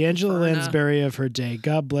was the Angela Verna. Lansbury of her day.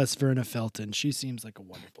 God bless Verna Felton. She seems like a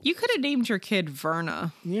wonderful. You could have named your kid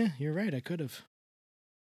Verna. Yeah, you're right. I could have.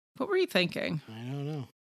 What were you thinking? I don't know.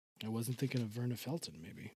 I wasn't thinking of Verna Felton,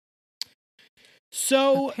 maybe.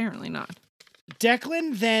 So Apparently not.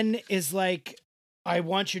 Declan then is like, I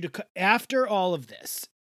want you to, after all of this,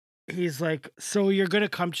 he's like, so you're going to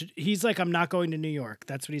come to, he's like, I'm not going to New York.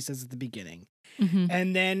 That's what he says at the beginning. Mm-hmm.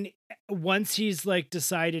 And then once he's like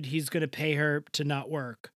decided he's going to pay her to not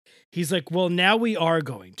work, he's like, well, now we are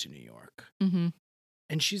going to New York. Mm-hmm.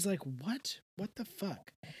 And she's like, what? What the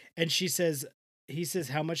fuck? And he says,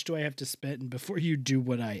 how much do I have to spend before you do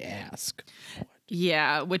what I ask?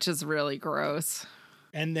 Yeah, which is really gross.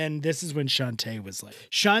 And then this is when Shantae was like,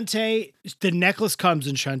 the necklace comes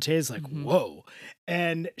and Shantae is like, whoa.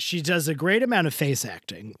 And she does a great amount of face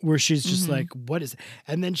acting where she's just like, what is it?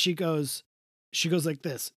 And then she goes like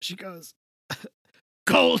this. She goes,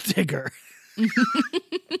 gold digger.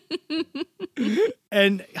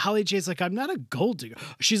 And Holly J's like, I'm not a gold digger.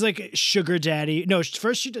 She's like, sugar daddy. No,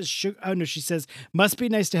 first she does sugar. Oh no, she says, must be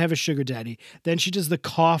nice to have a sugar daddy. Then she does the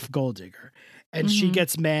cough gold digger. And she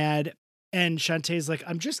gets mad. And Shantae's like,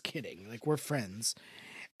 I'm just kidding. Like, we're friends.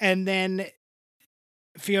 And then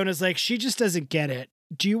Fiona's like, she just doesn't get it.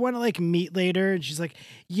 Do you want to like meet later? And she's like,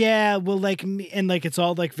 yeah, we'll like meet. And like, it's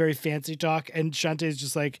all like very fancy talk. And Shantae's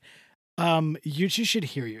just like, you two should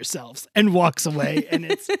hear yourselves, and walks away. And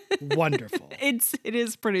it's wonderful. It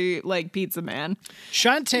is pretty like Pizza Man.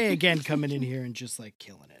 Shantae again coming in here and just like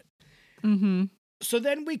killing it. Mm-hmm. So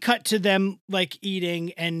then we cut to them like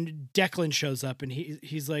eating, and Declan shows up, and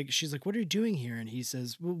she's like, what are you doing here? And he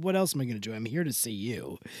says, well, what else am I going to do? I'm here to see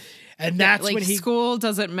you. And that's like when school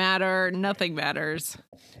doesn't matter. Nothing matters.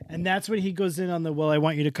 And that's when he goes in on the, well, I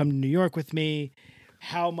want you to come to New York with me.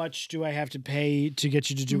 How much do I have to pay to get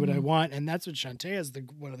you to do what I want? And that's what Shantae has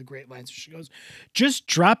one of the great lines. She goes, just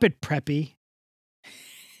drop it, Preppy.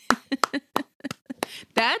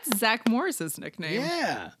 That's Zach Morris's nickname.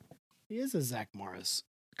 Yeah. He is a Zach Morris.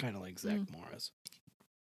 Kind of like Zach Morris.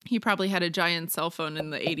 He probably had a giant cell phone in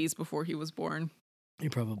the 80s before he was born. He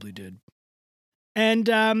probably did.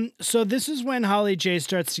 And so this is when Holly J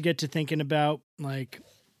starts to get to thinking about, like,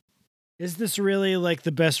 is this really like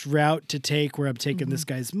the best route to take where I'm taking this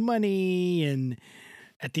guy's money? And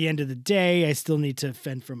at the end of the day, I still need to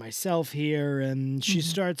fend for myself here. And she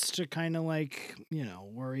starts to kind of like,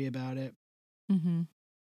 worry about it. Mm-hmm.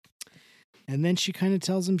 And then she kind of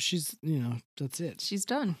tells him she's, that's it. She's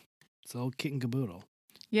done. It's all kit and caboodle.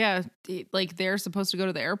 Yeah. Like they're supposed to go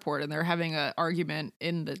to the airport and they're having an argument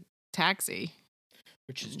in the taxi.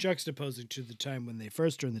 Which is juxtaposing to the time when they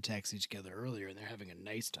first are in the taxi together earlier and they're having a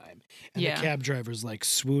nice time. And the cab driver's like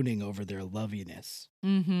swooning over their loviness.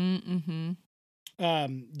 Mm-hmm.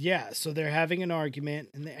 Mm-hmm. Yeah, so they're having an argument,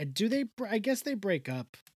 and I guess they break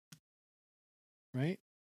up, right?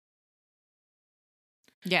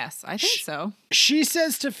 Yes, I think so. She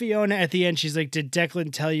says to Fiona at the end, she's like, did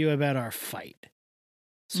Declan tell you about our fight?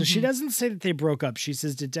 So she doesn't say that they broke up. She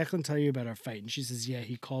says, did Declan tell you about our fight? And she says, yeah,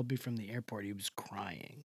 he called me from the airport. He was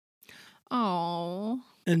crying. Oh.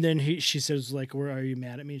 And then she says, like, "Where are you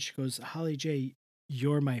mad at me?" And she goes, "Holly J,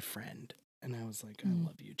 you're my friend." And I was like, "I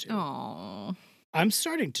love you too." Oh. I'm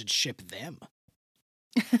starting to ship them.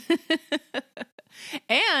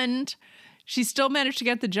 And she still managed to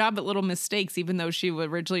get the job at Little Mistakes, even though she would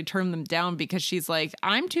originally turn them down because she's like,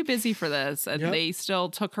 I'm too busy for this. And they still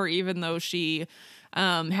took her, even though she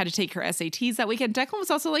had to take her SATs that weekend. Declan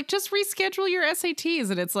was also like, just reschedule your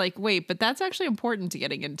SATs. And it's like, wait, but that's actually important to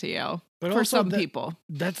getting into Yale for some people.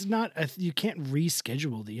 That's not, you can't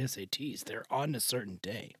reschedule the SATs. They're on a certain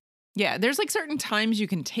day. Yeah, there's like certain times you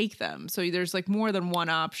can take them. So there's like more than one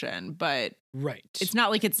option, but it's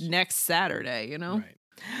not like it's next Saturday, you know? Right.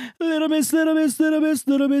 Little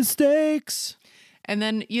mistakes. And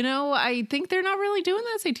then, I think they're not really doing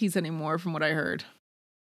the SATs anymore from what I heard.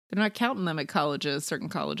 They're not counting them at colleges, certain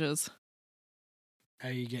colleges. How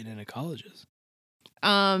are you getting into colleges?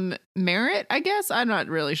 Merit, I guess. I'm not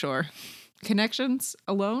really sure. Connections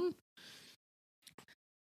alone?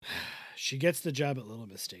 She gets the job at Little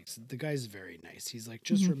Mistakes. The guy's very nice. He's like,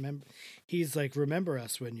 just remember. He's like, remember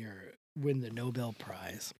us when you're win the Nobel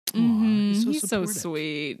Prize. Mm-hmm. He's so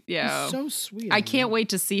sweet. Yeah, he's so sweet. I can't wait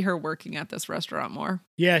to see her working at this restaurant more.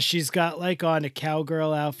 Yeah, she's got like on a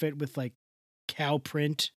cowgirl outfit with like cow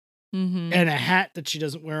print and a hat that she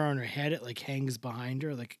doesn't wear on her head. It like hangs behind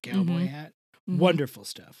her like a cowboy hat. Wonderful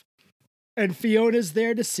stuff. And Fiona's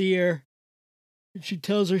there to see her. And she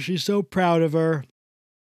tells her she's so proud of her.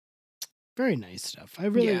 Very nice stuff. I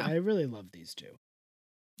really love these two.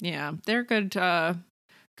 Yeah, they're good.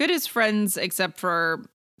 Good as friends, except for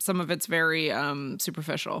some of it's very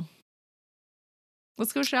superficial.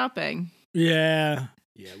 Let's go shopping. Yeah.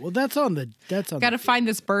 Well, that's on. Got to find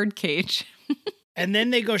this bird cage. And then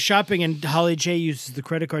they go shopping, and Holly J uses the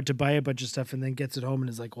credit card to buy a bunch of stuff, and then gets it home and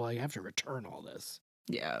is like, "Well, I have to return all this."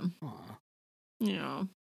 Yeah. Aw. Yeah.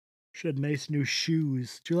 She had nice new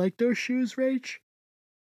shoes. Do you like those shoes, Rach?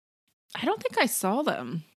 I don't think I saw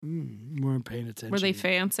them. Weren't paying attention. Were they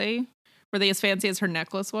fancy? Were they as fancy as her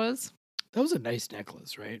necklace was? That was a nice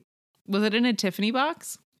necklace, right? Was it in a Tiffany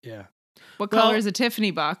box? Yeah. What color is a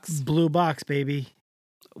Tiffany box? Blue box, baby.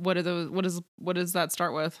 What are those? What does that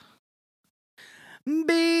start with?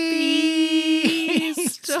 B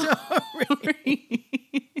story.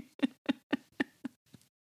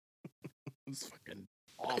 It's fucking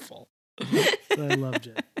awful. I loved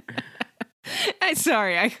it. I'm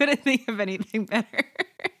sorry, I couldn't think of anything better.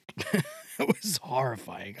 It was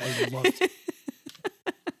horrifying. I loved it.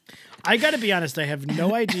 I gotta be honest, I have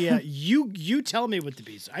no idea. You tell me what the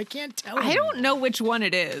beast. I can't tell. I don't know which one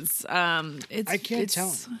it is. I can't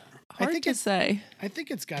tell. Hard to say. I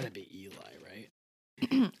think it's gotta be Eli, right? I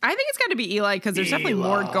think it's gotta be Eli because there's definitely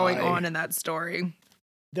more going on in that story.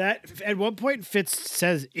 That at one point Fitz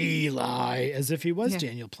says Eli as if he was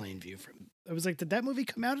Daniel Plainview from. I was like, did that movie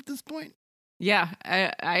come out at this point? Yeah,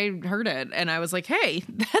 I heard it, and I was like, hey,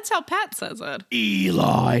 that's how Pat says it.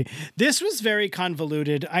 Eli. This was very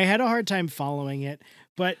convoluted. I had a hard time following it,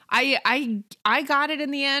 but I got it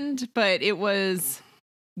in the end, but it was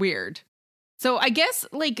weird. So I guess,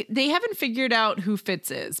 like, they haven't figured out who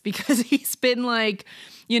Fitz is because he's been, like,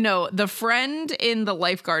 the friend in the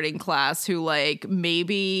lifeguarding class who, like,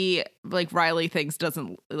 maybe, like, Riley thinks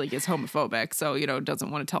doesn't, like, is homophobic. So,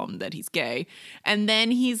 doesn't want to tell him that he's gay. And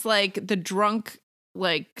then he's, like, the drunk,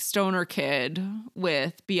 like, stoner kid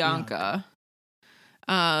with Bianca.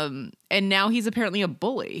 And now he's apparently a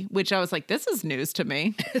bully, which I was like, this is news to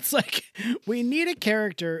me. It's like, we need a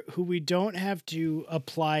character who we don't have to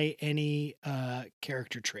apply any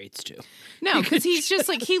character traits to. No, because he's just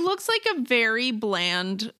like, he looks like a very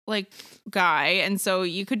bland, like, guy. And so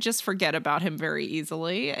you could just forget about him very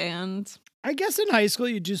easily. And I guess in high school,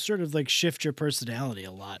 you just sort of like shift your personality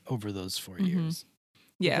a lot over those 4 years.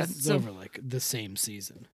 Yeah. It's over like the same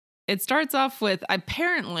season. It starts off with,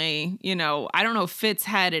 apparently, I don't know if Fitz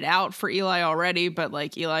had it out for Eli already, but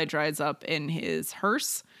like Eli drives up in his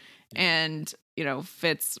hearse and,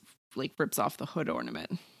 Fitz like rips off the hood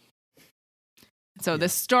ornament. So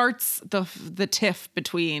this starts the tiff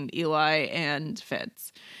between Eli and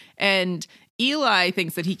Fitz. And Eli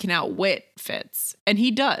thinks that he can outwit Fitz, and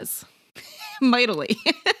he does. Mightily.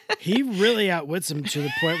 He really outwits him to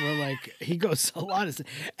the point where like he goes a lot of,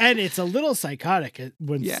 and it's a little psychotic at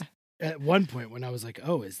one point when I was like,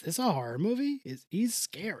 oh, is this a horror movie? He's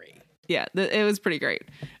scary. Yeah, it was pretty great.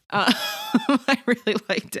 I really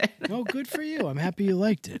liked it. Oh, good for you. I'm happy you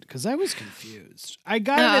liked it because I was confused. I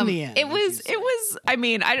got it in the end. It was, I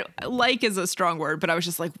mean, like is a strong word, but I was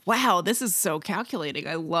just like, wow, this is so calculating.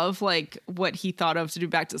 I love like what he thought of to do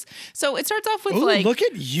back to this. So it starts off with like, look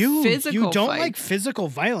at you. Physical you don't fights. like physical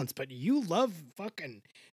violence, but you love fucking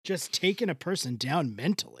just taking a person down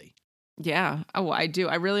mentally. Yeah. Oh, I do.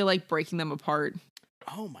 I really like breaking them apart.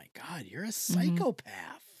 Oh my God, you're a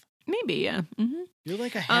psychopath. Maybe, yeah. Mm-hmm. You're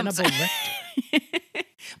like a Hannibal Lecter.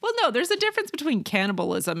 Well, no, there's a difference between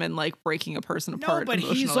cannibalism and like breaking a person apart. No, but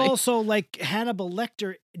he's emotionally. also like Hannibal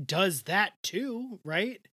Lecter does that too,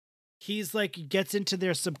 right? He's like gets into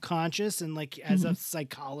their subconscious and like as a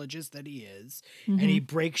psychologist that he is, and he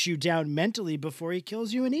breaks you down mentally before he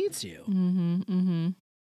kills you and eats you. Mm-hmm, mm-hmm.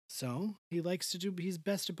 So he likes to do. He's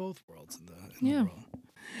best of both worlds in the Yeah. world.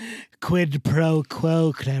 Quid pro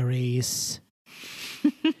quo, Clarice.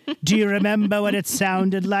 Do you remember what it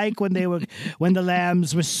sounded like when the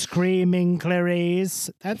lambs were screaming, Clarice?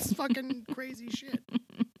 That's fucking crazy shit.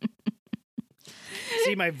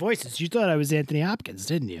 See my voices. You thought I was Anthony Hopkins,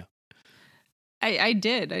 didn't you? I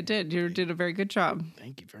did. You did a very good job.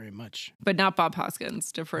 Thank you very much. But not Bob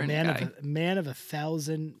Hoskins, different guy. Man of a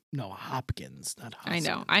thousand. No, Hopkins, not Hoskins.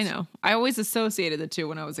 I know. I always associated the two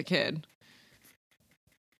when I was a kid.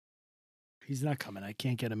 He's not coming. I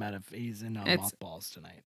can't get him out of. He's in mothballs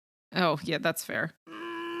tonight. Oh, yeah, that's fair.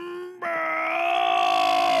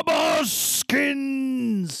 Bob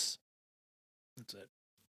Hoskins. That's it.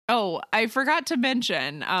 Oh, I forgot to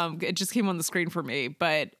mention, it just came on the screen for me,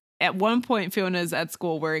 but at one point Fiona's at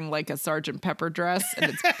school wearing like a Sgt. Pepper dress,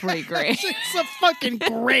 and it's pretty great. It's a fucking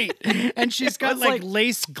great. And she's got like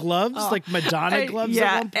lace gloves, like Madonna gloves.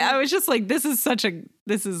 Yeah, I was just like, this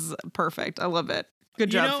is perfect. I love it. Good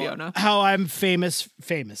job, Fiona. How I'm famous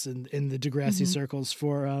in the Degrassi circles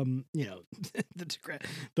for the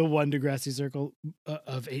one Degrassi circle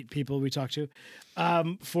of 8 people we talk to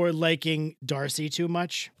for liking Darcy too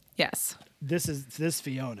much. Yes. This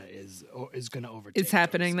Fiona is going to overtake. It's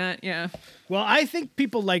happening Darcy. that, yeah. Well, I think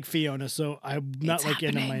people like Fiona, so I'm not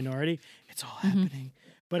in a minority. It's all happening.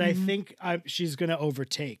 But I think she's going to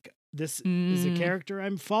overtake. This is a character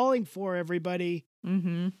I'm falling for, everybody.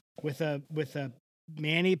 Mm-hmm. With a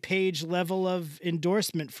Manny Page level of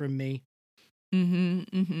endorsement from me. Mm-hmm.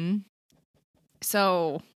 Mm-hmm.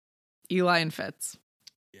 So, Eli and Fitz.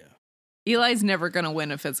 Yeah. Eli's never going to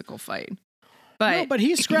win a physical fight. But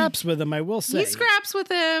he scraps with him, I will say. He scraps with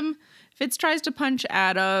him. Fitz tries to punch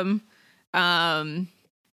Adam.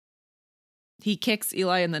 He kicks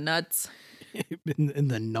Eli in the nuts. in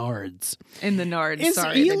the nards. In the nards, Is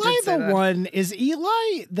sorry. Eli is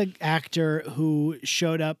Eli the actor who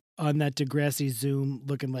showed up on that Degrassi Zoom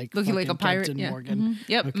looking like a pirate? Captain Morgan? Mm-hmm.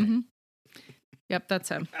 Yep. Okay. Mm-hmm. Yep, that's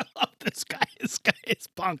him. I love this guy. This guy is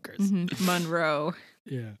bonkers. Mm-hmm. Monroe.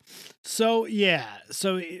 Yeah. So, yeah.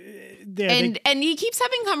 So, and he keeps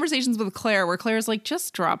having conversations with Claire where Claire's like,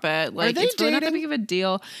 just drop it. Like, it's really not that big of a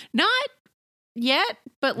deal. Not yet,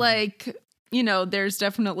 but like, there's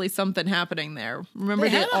definitely something happening there. Remember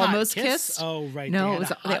they almost kissed? Oh, right. No,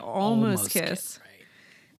 they almost kissed.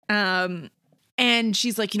 Right. And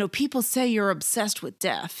she's like, people say you're obsessed with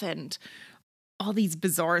death and all these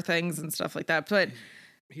bizarre things and stuff like that. But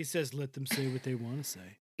he says, let them say what they want to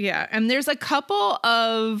say. Yeah. And there's a couple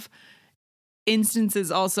of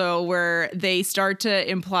instances also where they start to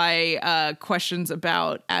imply questions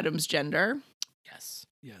about Adam's gender.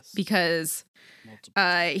 Yes. Because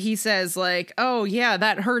he says like, oh, yeah,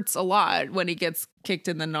 that hurts a lot when he gets kicked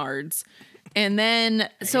in the nards. And then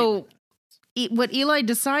what Eli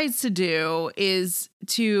decides to do is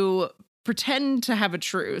to pretend to have a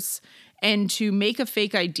truce and to make a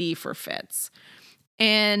fake ID for Fitz.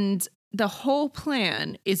 And the whole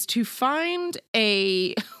plan is to find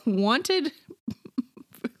a wanted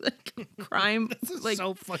crime. This is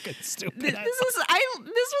so fucking stupid.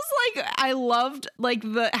 I loved like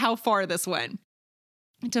how far this went.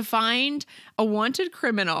 To find a wanted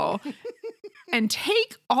criminal and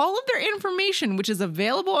take all of their information, which is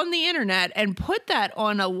available on the internet, and put that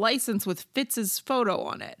on a license with Fitz's photo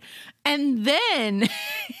on it. And then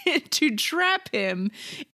to trap him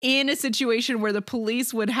in a situation where the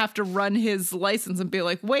police would have to run his license and be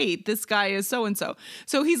like, wait, this guy is so-and-so.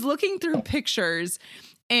 So he's looking through pictures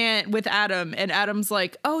and with Adam, and Adam's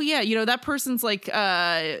like, oh yeah, that person's like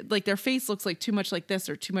their face looks like too much like this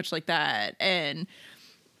or too much like that. And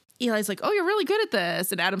Eli's like, oh, you're really good at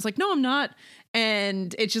this. And Adam's like, no, I'm not.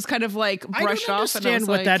 And it's just kind of like brushed off. I don't understand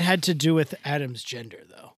what that had to do with Adam's gender,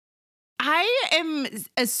 though. I am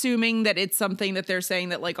assuming that it's something that they're saying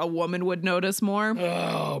that like a woman would notice more.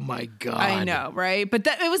 Oh my God. I know, right? But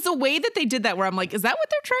it was the way that they did that where I'm like, is that what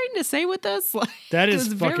they're trying to say with this? Like, That it is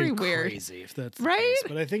was fucking very weird. crazy if that's the Right? case.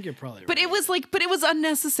 But I think you're probably right. But it was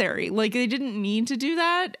unnecessary. Like they didn't need to do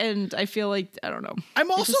that. And I feel like, I don't know. I'm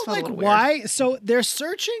It also just felt a like, little weird. why? So they're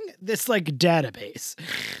searching this like database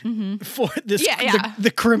for this, Yeah.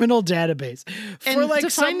 The criminal database And for like to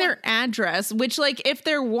find someone- their address, which like if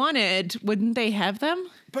they're wanted, wouldn't they have them?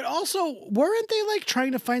 But also, weren't they like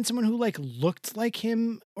trying to find someone who like looked like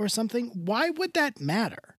him or something? Why would that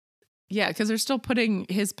matter? Yeah, because they're still putting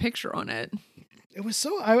his picture on it. It was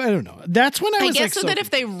so I don't know. That's when I I was guess like, so that if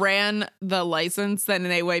they ran the license, then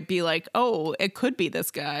they might be like, oh, it could be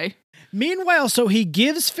this guy. Meanwhile, so he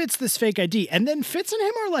gives Fitz this fake ID, and then Fitz and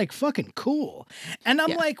him are like fucking cool. And I'm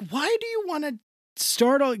Yeah. like, why do you want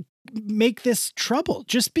to make this trouble?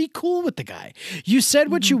 Just be cool with the guy. You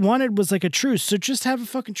said what you wanted was like a truce, so just have a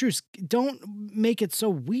fucking truce. Don't make it so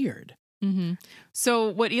weird. Mm-hmm. So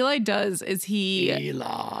what Eli does is he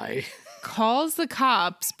Eli. calls the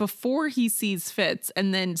cops before he sees Fitz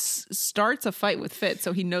and then starts a fight with Fitz.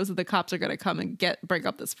 So he knows that the cops are going to come and break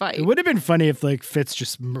up this fight. It would have been funny if like Fitz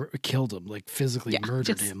just killed him, like physically Yeah,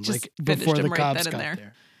 murdered just- him, just like finished before the him right cops then got and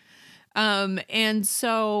there. And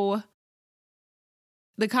so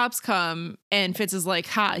the cops come and Fitz is like,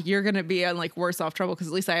 ha, you're going to be on like worse off trouble because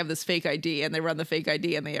at least I have this fake ID, and they run the fake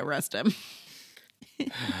ID and they arrest him.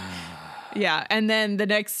 Yeah. And then the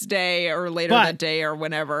next day or later But- that day or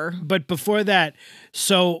whenever. But before that,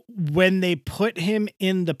 so when they put him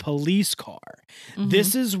in the police car,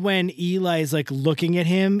 this is when Eli's like looking at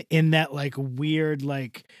him in that like weird,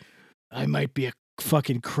 like, I might be a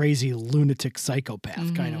fucking crazy lunatic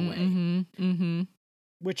psychopath kind of way, Mm-hmm.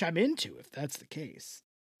 which I'm into if that's the case.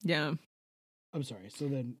 Yeah. I'm sorry. So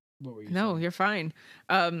then what were you No, saying? you're fine.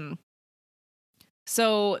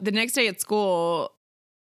 So the next day at school,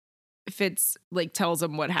 Fitz like tells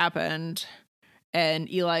him what happened, and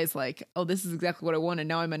Eli's like, oh, this is exactly what I wanted.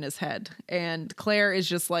 Now I'm in his head. And Claire is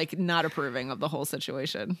just like not approving of the whole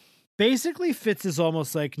situation. Basically, Fitz is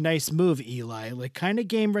almost like, nice move, Eli. Like, kind of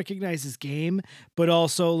game recognizes game, but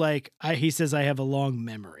also like he says, I have a long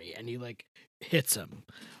memory, and he like hits him.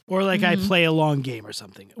 Or like I play a long game or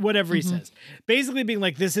something. Whatever he says. Basically being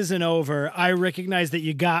like, this isn't over. I recognize that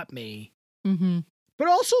you got me. Mm-hmm. But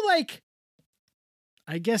also like,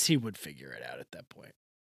 I guess he would figure it out at that point.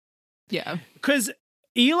 Yeah. Because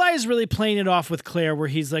Eli is really playing it off with Claire, where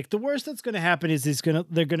he's like, the worst that's going to happen is he's going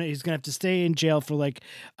to have to stay in jail for like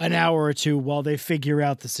an hour or two while they figure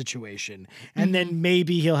out the situation, and then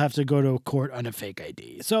maybe he'll have to go to court on a fake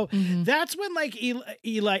ID. So that's when like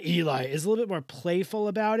Eli is a little bit more playful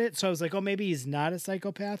about it. So I was like, oh, maybe he's not a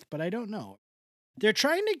psychopath, but I don't know. They're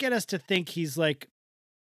trying to get us to think he's like,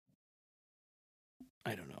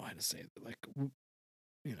 I don't know how to say it, like,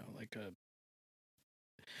 you know, like a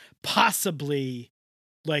possibly.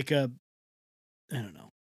 Like I don't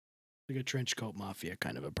know, like a trench coat mafia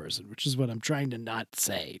kind of a person, which is what I'm trying to not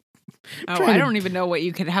say. Oh, I don't even know what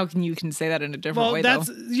you can. How can you say that in a different way? That's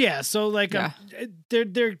though? yeah. So like, Yeah.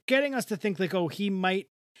 they're getting us to think like, oh, he might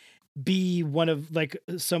be one of like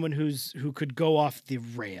someone who could go off the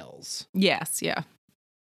rails, Yes. Yeah.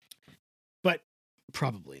 but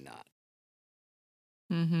probably not.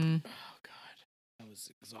 Mm-hmm. Oh God, that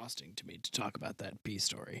was exhausting to me to talk about that B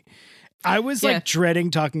story. I was Yeah. like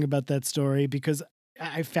dreading talking about that story because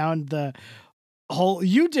I found the whole.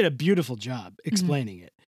 You did a beautiful job explaining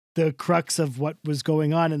it, the crux of what was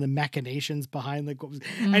going on and the machinations behind like what was.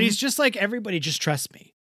 And he's just like, everybody, just trust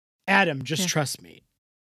me. Adam, just Yeah. trust me.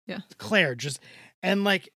 Yeah. Claire, just and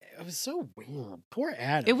like it was so weird. Poor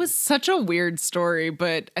Adam. It was such a weird story,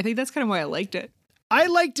 but I think that's kind of why I liked it. I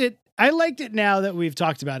liked it. I liked it now that we've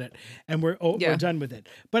talked about it and we're Yeah. done with it.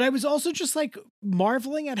 But I was also just like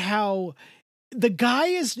marveling at how the guy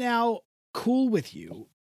is now cool with you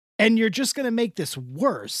and you're just going to make this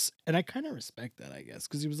worse. And I kind of respect that, I guess,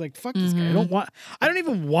 because he was like, fuck this guy. I don't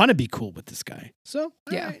even want to be cool with this guy. So,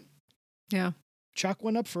 Yeah. all right, Yeah. chalk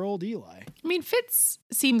one up for old Eli. I mean, Fitz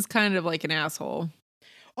seems kind of like an asshole.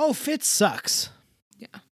 Oh, Fitz sucks. Yeah.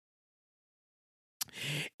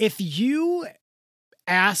 If you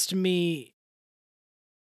asked me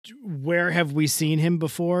where have we seen him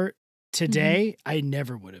before today, I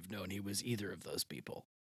never would have known he was either of those people.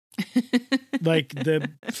 Like the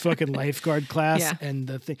fucking lifeguard class Yeah. and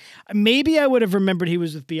the thing. Maybe I would have remembered he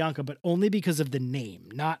was with Bianca, but only because of the name,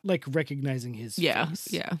 not like recognizing his face.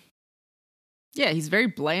 Yeah. Yeah, he's a very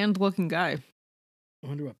bland looking guy. I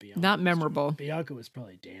wonder what Bianca Not was doing. memorable. Bianca was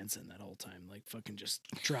probably dancing that whole time, like fucking just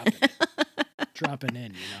dropping it. dropping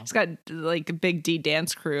in, He's got like a big D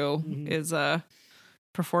dance crew is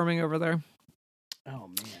performing over there. Oh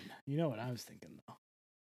man, you know what I was thinking though?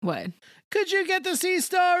 What? Could you get the sea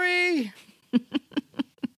story?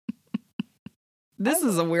 This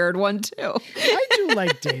is a weird one too. I do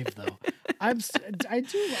like Dave though. I do.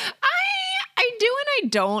 I do and I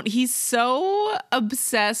don't. He's so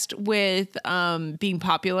obsessed with being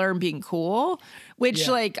popular and being cool, which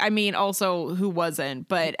like, I mean, also who wasn't,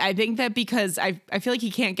 but I think that because I feel like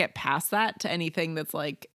he can't get past that to anything that's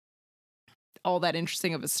like all that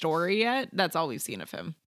interesting of a story yet. That's all we've seen of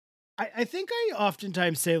him. I think I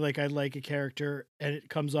oftentimes say like I like a character and it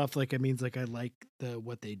comes off like it means like I like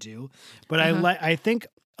what they do, but I think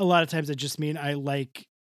a lot of times I just mean I like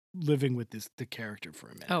living with the character for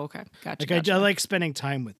a minute. Oh, okay. Gotcha. Like I like spending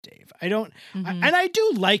time with Dave. I don't, and I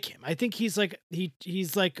do like him. I think he's like,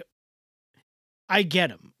 he's like, I get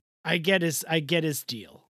him. I get his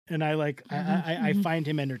deal. And I like, I find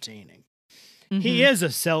him entertaining. He is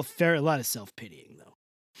a lot of self-pitying though.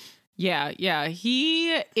 Yeah.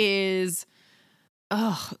 He is,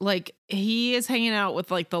 like he is hanging out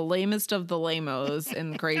with like the lamest of the lamos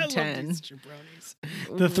in grade 10.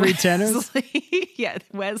 The three tenors? Yeah,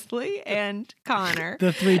 Wesley and Connor.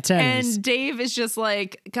 The three tenors. And Dave is just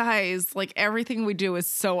like, guys, like everything we do is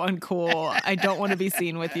so uncool. I don't want to be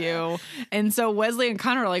seen with you. And so Wesley and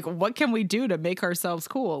Connor are like, what can we do to make ourselves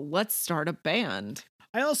cool? Let's start a band.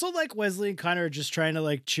 I also like Wesley and Connor just trying to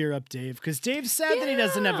like cheer up Dave because Dave's sad that he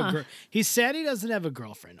doesn't have he's sad he doesn't have a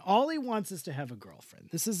girlfriend. All he wants is to have a girlfriend.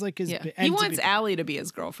 This is like his. Yeah. He wants Allie to be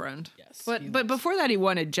his girlfriend. Yes, but before that he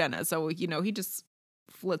wanted Jenna, so he just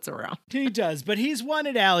flits around. He does, but he's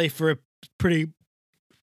wanted Allie for a pretty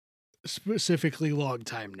specifically long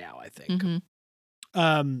time now, I think.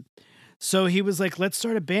 So he was like, let's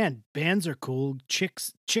start a band. Bands are cool.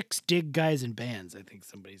 Chicks dig guys in bands, I think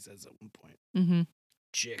somebody says at one point.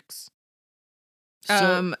 Chicks.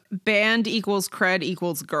 So, band equals cred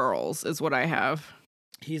equals girls is what I have.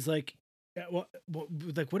 He's like, what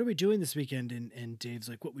are we doing this weekend? And Dave's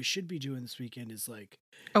like, what we should be doing this weekend is like,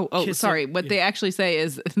 sorry. What they actually say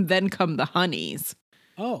is, then come the honeys.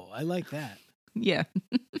 Oh, I like that. Yeah.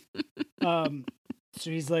 So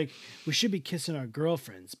he's like, we should be kissing our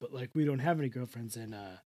girlfriends, but like we don't have any girlfriends.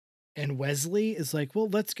 And Wesley is like, well,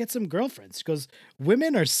 let's get some girlfriends. He goes,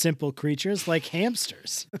 women are simple creatures like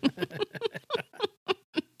hamsters.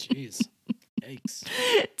 Jeez. Yikes.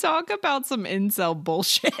 Talk about some incel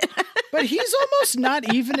bullshit. But he's almost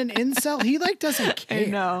not even an incel. He like doesn't care. I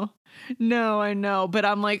know. No, I know. But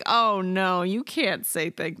I'm like, oh no, you can't say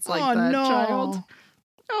things like that, child.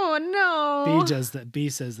 Oh no. B does that. B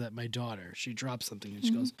says that my daughter, she drops something and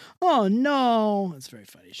she goes, oh no. It's very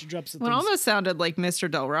funny. She drops something. Well, it almost sounded like Mr.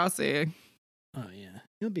 Del Rossi. Oh yeah.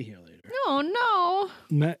 He'll be here later. Oh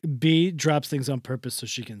no. B drops things on purpose so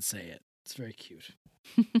she can say it. It's very cute.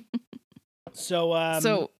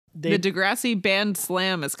 So the Degrassi Band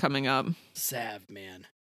Slam is coming up. Sav, man.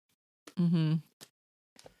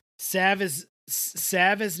 Sav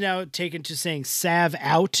is now taken to saying Sav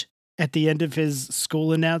out at the end of his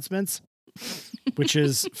school announcements, which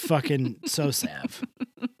is fucking so Sav.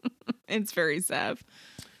 It's very Sav.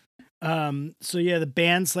 So yeah, the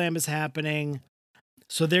band slam is happening.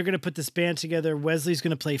 So they're going to put this band together. Wesley's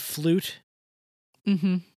going to play flute.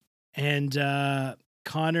 And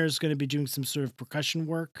Connor's going to be doing some sort of percussion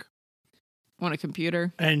work. On a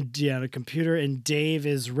computer. And yeah, on a computer. And Dave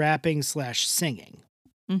is rapping / singing.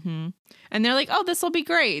 And they're like, oh, this will be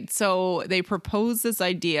great. So they propose this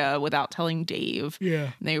idea without telling Dave.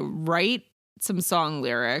 Yeah. They write some song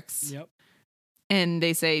lyrics. Yep. And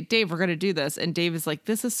they say, Dave, we're going to do this. And Dave is like,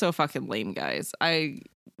 this is so fucking lame, guys.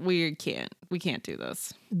 We can't do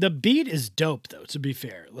this. The beat is dope though, to be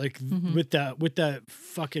fair. Like with the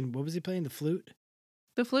fucking, what was he playing? The flute?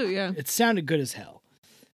 The flute, yeah. It sounded good as hell.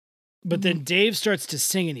 But then Dave starts to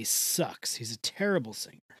sing and he sucks. He's a terrible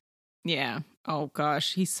singer. Yeah. Oh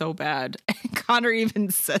gosh, he's so bad. Connor even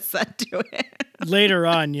says that to him. Later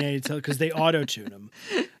on, yeah, you tell because they auto-tune him.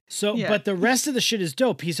 So, but the rest of the shit is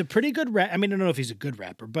dope. He's a pretty good I mean, I don't know if he's a good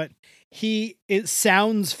rapper, but it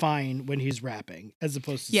sounds fine when he's rapping as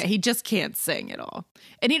opposed to he just can't sing at all.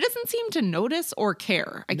 And he doesn't seem to notice or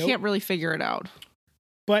care. I can't really figure it out.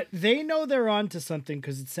 But they know they're on to something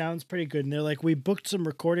because it sounds pretty good. And they're like, we booked some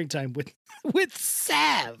recording time with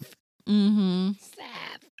Sav. Sav.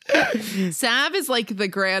 Sav is like the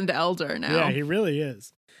grand elder now. Yeah, he really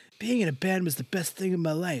is. Being in a band was the best thing in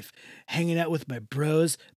my life. Hanging out with my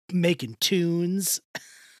bros, making tunes.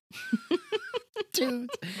 tunes.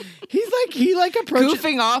 He approaches.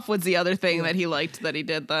 Goofing off was the other thing that he liked that he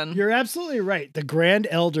did then. You're absolutely right. The grand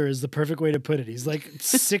elder is the perfect way to put it. He's like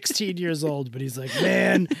 16 years old, but he's like,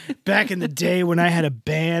 man, back in the day when I had a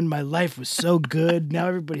band, my life was so good. Now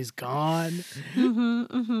everybody's gone.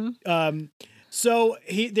 So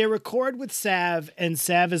they record with Sav, and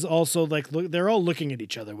Sav is also like, they're all looking at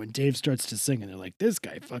each other when Dave starts to sing, and they're like, this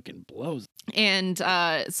guy fucking blows. And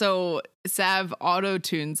so Sav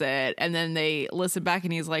auto-tunes it, and then they listen back,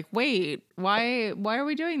 and he's like, wait, why are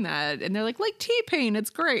we doing that? And they're like T-Pain, it's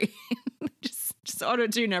great. just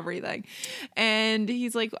auto-tune everything. And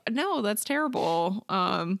he's like, no, that's terrible.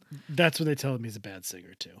 That's when they tell him he's a bad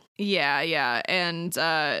singer too. Yeah. And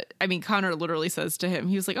I mean, Connor literally says to him,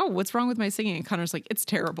 he was like, oh, what's wrong with my singing? And Connor's like, it's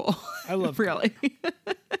terrible. I love really.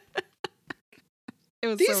 It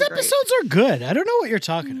was These so episodes are good. I don't know what you're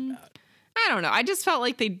talking about. I don't know. I just felt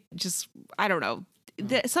like I don't know.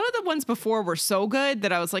 Some of the ones before were so good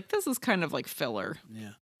that I was like, this is kind of like filler.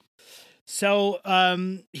 Yeah. So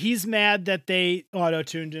he's mad that they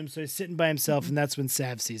auto-tuned him, so he's sitting by himself, and that's when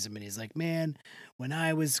Sav sees him, and he's like, man, when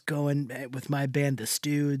I was going with my band, the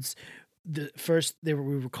Stoods, we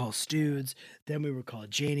were called Stoods, then we were called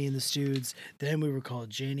Janie and the Stoods, then we were called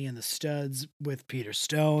Janie and the Studs with Peter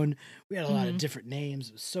Stone. We had a lot of different names.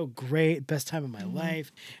 It was so great. Best time of my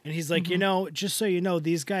life. And he's like, just so you know,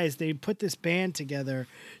 these guys, they put this band together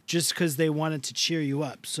just because they wanted to cheer you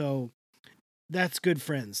up. So that's good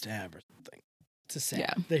friends to have or something. To Sav.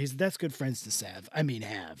 Yeah. That's good friends to Sav. I mean,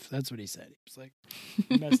 have. That's what he said. He was like,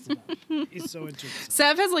 he messed it up. He's so into it.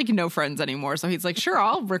 Sav has like no friends anymore. So he's like, sure,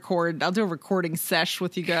 I'll do a recording sesh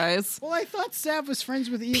with you guys. Well, I thought Sav was friends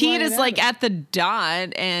with Eli. Pete is like at the Dot,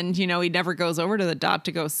 and he never goes over to the Dot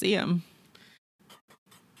to go see him.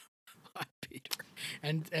 Peter.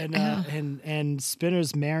 And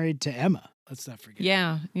Spinner's married to Emma. Let's not forget.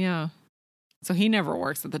 Yeah. So he never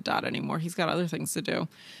works at the Dot anymore. He's got other things to do.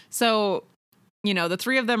 So, the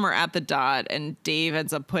three of them are at the Dot, and Dave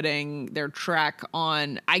ends up putting their track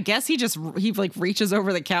on. I guess he reaches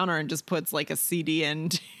over the counter and just puts like a CD in.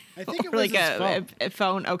 I think it was like a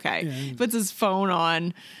phone. Okay. Yeah. Puts his phone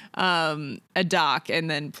on a dock and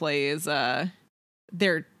then plays their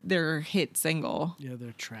hit single. Yeah,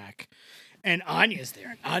 their track. And Anya's there.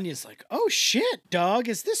 And Anya's like, oh shit, dog,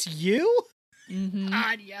 is this you?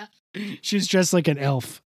 Anya. She's dressed like an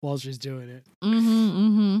elf while she's doing it.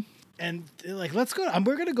 And they're like, let's go.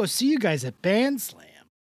 We're going to go see you guys at Band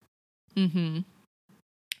Slam.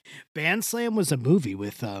 Band Slam was a movie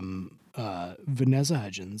with Vanessa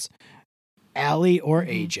Hudgens, Allie or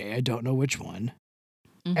AJ. I don't know which one.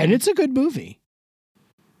 And it's a good movie.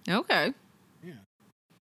 Okay. Yeah.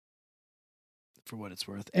 For what it's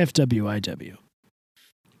worth. FWIW.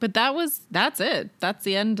 But that's it. That's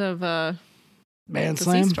the end of Band the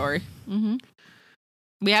Slam story.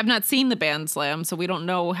 We have not seen the Band Slam, so we don't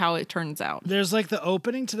know how it turns out. There's like the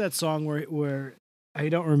opening to that song where I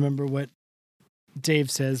don't remember what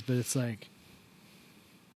Dave says, but it's like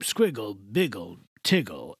squiggle, biggle,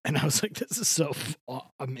 tiggle. And I was like, this is so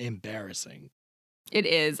embarrassing. It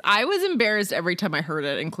is. I was embarrassed every time I heard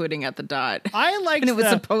it, including at the Dot. I liked and it was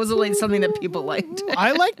supposedly something that people liked.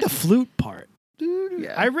 I liked the flute part.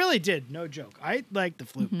 Yeah. I really did. No joke. I liked the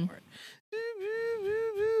flute part.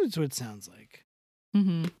 That's what it sounds like.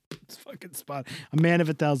 It's fucking spot. A man of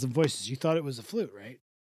 1,000 voices. You thought it was a flute, right?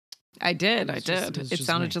 I did. It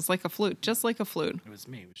sounded just like a flute. Just like a flute. It was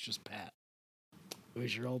me. It was just Pat. It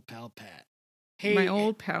was your old pal, Pat. Hey, my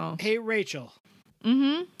old pal. Hey, Rachel.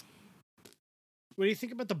 What do you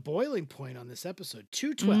think about the boiling point on this episode?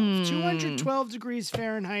 212 degrees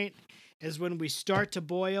Fahrenheit is when we start to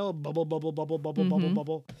boil. Bubble, bubble, bubble, bubble, bubble,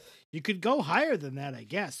 bubble. You could go higher than that, I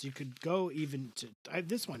guess. You could go even to...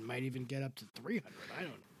 this one might even get up to 300. I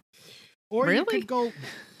don't know. Or really? You could go...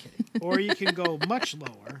 Or you can go much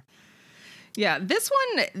lower. Yeah, this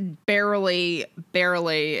one barely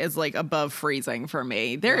is like above freezing for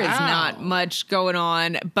me. There is not much going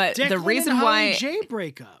on, but Declan the reason and why... Holly J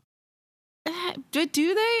break up. Do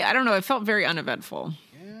they? I don't know. It felt very uneventful.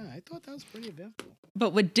 Yeah, I thought that was pretty eventful.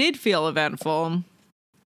 But what did feel eventful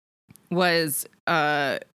was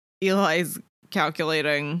Eli's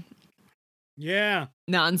calculating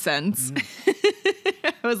nonsense.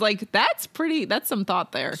 I was like, that's some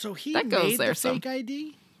thought there. So he that made the fake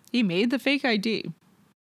ID? He made the fake ID.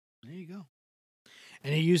 There you go.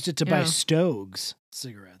 And he used it to buy Stogs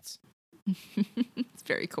cigarettes. It's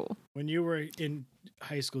very cool. When you were in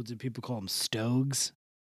high school, did people call them Stogs?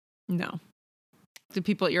 No. Did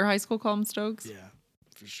people at your high school call them Stogs? Yeah,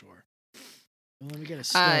 for sure. Well, let me get a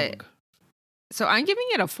Stog. So I'm giving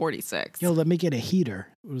it a 46. Yo, let me get a heater.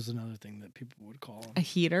 It was another thing that people would call them. A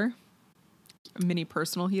heater? A mini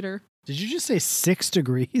personal heater. Did you just say 6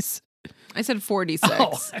 degrees? I said 46.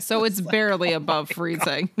 Oh, so it's barely above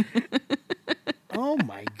freezing. Oh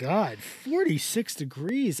my God, 46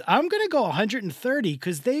 degrees. I'm going to go 130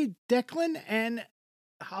 because Declan and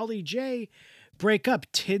Holly J break up.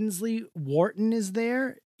 Tinsley Wharton is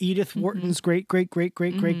there. Edith Wharton's great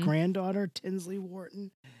granddaughter, Tinsley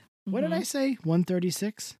Wharton. What did I say?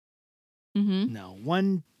 136? Mm-hmm. No,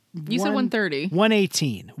 You said 130.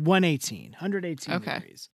 118. 118 Okay.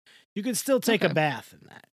 degrees. You could still take a Okay. bath in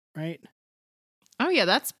that, right? Oh yeah,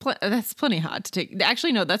 that's plenty hot to take.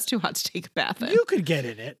 Actually, no, that's too hot to take a bath in. You could get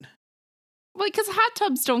in it. Well, because hot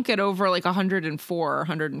tubs don't get over like 104 or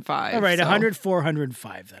 105. All right, so- 104,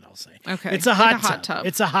 105, then I'll say. Okay. It's a like hot tub.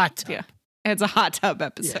 It's a hot tub. Yeah. It's a hot tub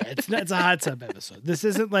episode. Yeah, it's a hot tub episode. This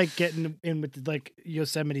isn't like getting in with like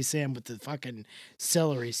Yosemite Sam with the fucking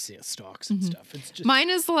celery stalks and stuff. It's just Mine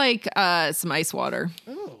is like some ice water,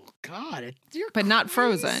 oh God, you're but not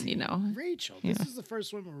frozen. crazy, You know. Rachel. Yeah. This is the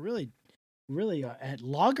first one we're really at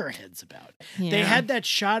loggerheads about. Yeah. They had that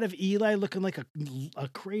shot of Eli looking like a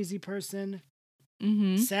crazy person.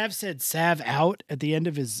 Mm-hmm. Sav said Sav out at the end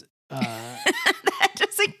of his. That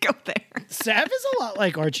doesn't go there. Sav is a lot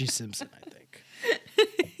like Archie Simpson, I think.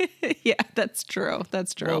 Yeah, that's true.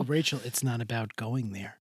 That's true. Well, Rachel, it's not about going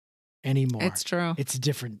there anymore. It's true. It's a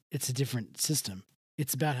different system.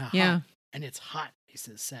 It's about how Yeah. hot. And it's hot. He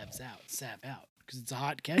says Sav's out, Sav out. Because it's a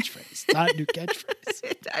hot catchphrase. It's a hot new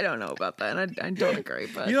catchphrase. I don't know about that. I don't agree,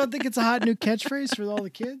 but You don't think it's a hot new catchphrase for all the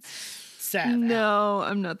kids? Sav out. no,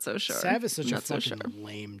 I'm not so sure. Sav is such a Not so fucking sure.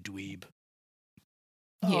 lame dweeb.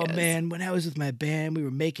 He Oh is. man, when I was with my band, we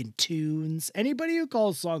were making tunes. Anybody who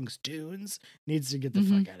calls songs tunes needs to get the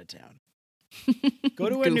fuck out of town. Go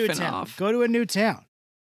to a new Goofing town. off. Go to a new town.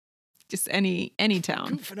 Just any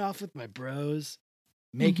town. Goofing off with my bros,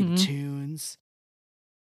 making Mhm. tunes,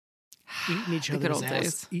 eating each The good other's old ass,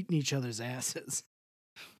 days. eating each other's asses.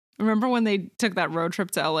 Remember when they took that road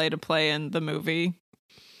trip to LA to play in the movie?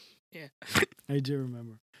 Yeah, I do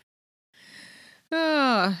remember.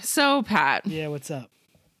 So Pat, Yeah, what's up?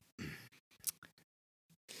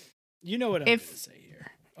 You know what I'm going If- to say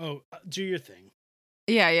here. Oh, do your thing.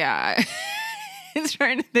 yeah. I was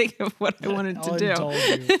trying to think of what I wanted I'll to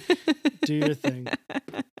indulge you. Do your thing.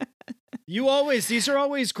 These are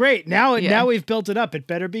always great. Now we've built it up. It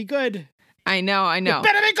better be good. I know. It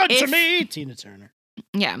better be good to If- me. Tina Turner.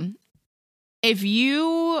 Yeah. If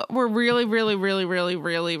you were really, really, really, really,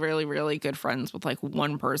 really, really, really good friends with like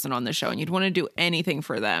one person on the show and you'd want to do anything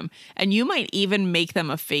for them, and you might even make them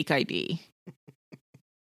a fake ID.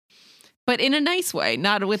 But in a nice way,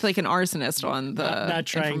 not with like an arsonist on the Not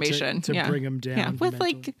trying information. to yeah. bring them down. Yeah, with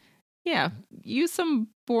mentally. use some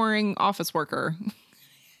boring office worker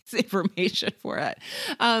information for it.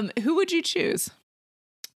 Who would you choose?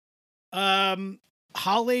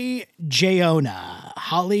 Holly Jayona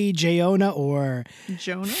or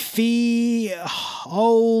Jonah?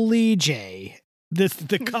 Holy J.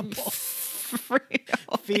 The couple.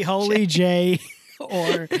 Holy J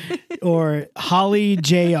or Holly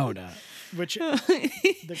Jayona. Which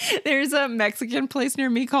There's a Mexican place near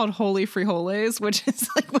me called Holy Frijoles, which is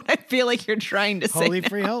like what I feel like you're trying to say. Holy now.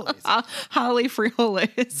 Frijoles. Holly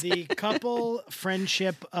Frijoles. The couple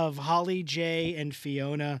friendship of Holly J and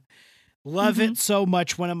Fiona. Love it so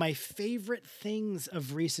much. One of my favorite things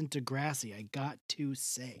of recent Degrassi, I got to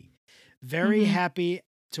say. Very happy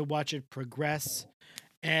to watch it progress.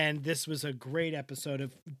 And this was a great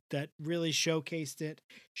episode that really showcased it,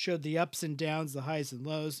 showed the ups and downs, the highs and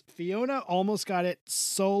lows. Fiona almost got it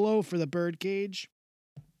solo for the birdcage.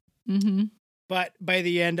 Mm-hmm. But by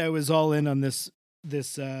the end, I was all in on this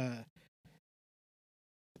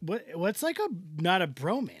what's like not a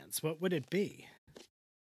bromance. What would it be?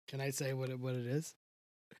 Can I say what it is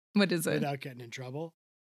What is it? without getting in trouble?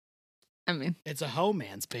 I mean, It's a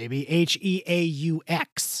homance, baby.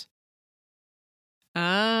 HEAUX.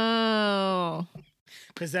 oh.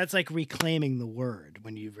 Because that's like reclaiming the word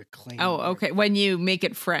when you reclaim. Oh, the word. okay. When you make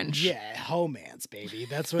it French. Yeah, homance, baby.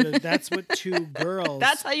 That's what two girls.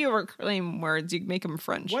 That's how you reclaim words. You make them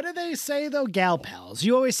French. What do they say though? Gal pals.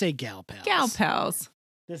 You always say gal pals. Gal pals.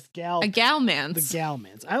 This gal. A galmance. The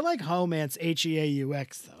galmans. I like homance.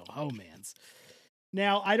 HEAUX though. Homance.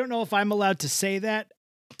 Now I don't know if I'm allowed to say that.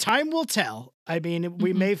 Time will tell. I mean,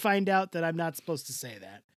 we may find out that I'm not supposed to say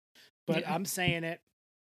that, but Yeah. I'm saying it.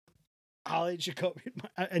 Holly Jacoby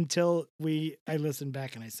until I listen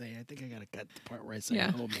back and I say, I think I gotta cut the part where I say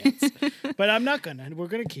Yeah. homance. But I'm not gonna. We're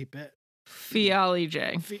gonna keep it. Fiali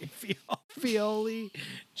J. Fioli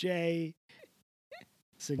J.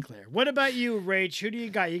 Sinclair. What about you, Rach? Who do you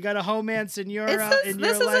got? You got a homance in your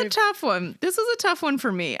This is life? a tough one. This is a tough one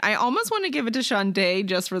for me. I almost want to give it to Shantae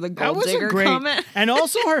just for the That gold was digger a great comment. and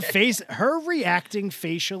also her reacting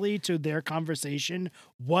facially to their conversation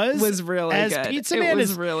was really as good. Pizza It Man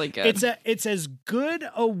was is really good. It's as good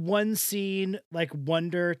a one scene like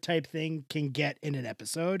wonder type thing can get in an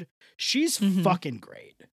episode. She's fucking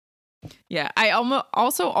great. Yeah, I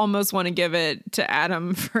almost want to give it to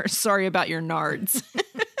Adam for sorry about your nards.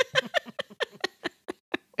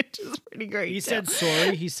 Which is pretty great. He too. said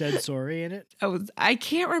sorry. He said sorry in it. I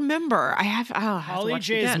can't remember. I'll have Holly to watch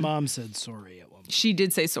it J's again. mom said sorry at one point. She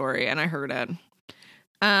did say sorry, and I heard it.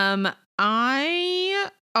 I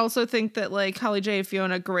also think that like Holly J,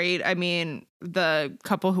 Fiona, great. I mean, the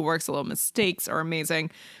couple who works a little mistakes are amazing.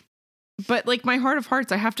 But like my heart of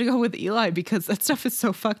hearts, I have to go with Eli because that stuff is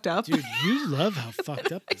so fucked up. Dude, you love how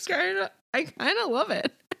fucked up this guy. I kind of love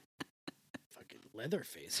it. Fucking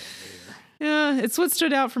Leatherface over Yeah, it's what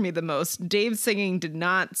stood out for me the most. Dave singing did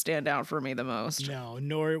not stand out for me the most. here. No,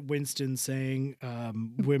 nor Winston saying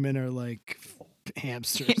women are like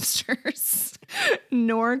hamsters. Hamsters.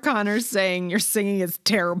 Nor Connor saying your singing is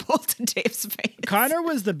terrible to Dave's face. Connor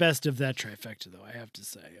was the best of that trifecta, though, I have to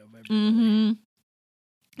say. Of everybody. Mm-hmm.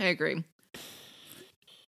 I agree.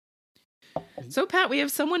 So, Pat, we have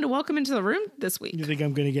someone to welcome into the room this week. You think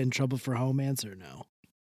I'm going to get in trouble for homance or no?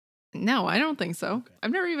 No, I don't think so. Okay.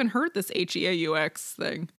 I've never even heard this HEAUX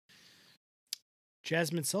thing.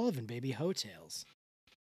 Jasmine Sullivan, baby, Hotels.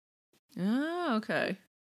 Oh, okay.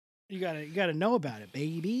 You gotta know about it,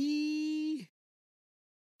 baby.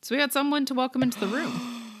 So we got someone to welcome into the room.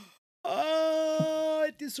 Oh,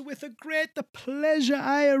 it is with a great pleasure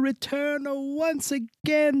I return once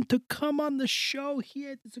again to come on the show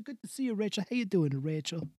here. It's good to see you, Rachel. How you doing,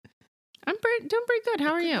 Rachel? I'm doing pretty good.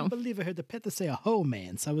 How are I you? couldn't believe I heard the pet to say a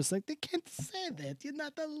homance. I was like, they can't say that. You're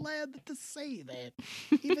not allowed to say that.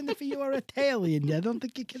 Even if you are Italian, I don't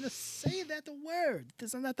think you can say that word.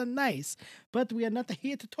 This is not nice. But we are not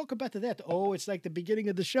here to talk about that. Oh, it's like the beginning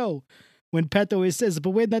of the show when Pat always says,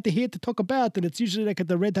 but we're not here to talk about it. It's usually like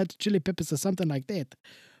the Red Hot Chili Peppers or something like that.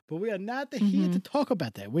 But we are not here to talk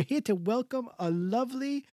about that. We're here to welcome we're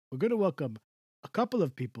going to welcome a couple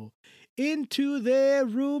of people into their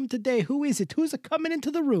room today. Who is it? Who's coming into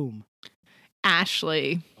the room?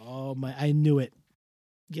 Ashley. Oh my, I knew it.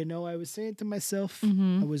 You know, I was saying to myself,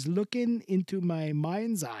 I was looking into my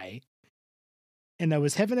mind's eye and I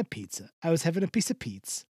was having a pizza. I was having a piece of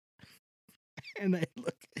pizza. And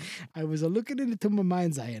I was looking into my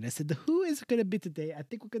mind's eye and I said, who is it going to be today? I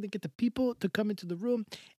think we're going to get the people to come into the room.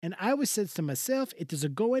 And I was said to myself, it is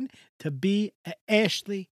going to be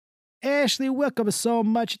Ashley. Ashley, welcome so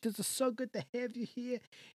much. It is so good to have you here.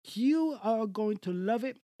 You are going to love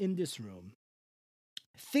it in this room.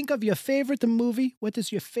 Think of your favorite movie. What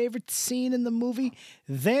is your favorite scene in the movie?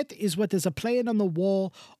 That is what is playing on the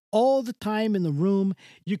wall all the time in the room.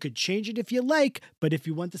 You could change it if you like, but if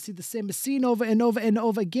you want to see the same scene over and over and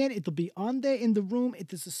over again, it'll be on there in the room.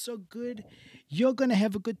 It is so good. You're going to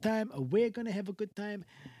have a good time. We're going to have a good time.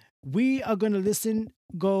 We are going to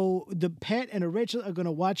the Pat and Rachel are going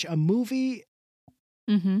to watch a movie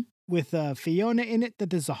with Fiona in it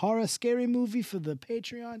that is a horror, scary movie for the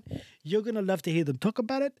Patreon. You're going to love to hear them talk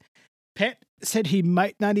about it. Pat said he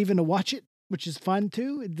might not even watch it, which is fun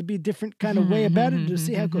too. It'd be a different kind of way about it to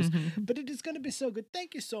see how it goes. But it is going to be so good.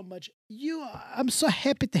 Thank you so much. I'm so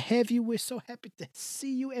happy to have you. We're so happy to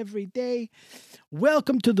see you every day.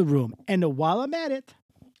 Welcome to the room. And while I'm at it,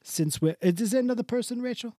 is there another person,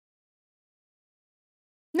 Rachel?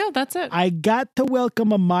 No, that's it. I got to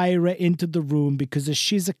welcome Amira into the room because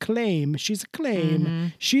she's a claim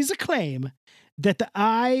that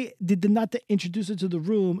I did not introduce her to the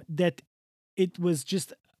room, that it was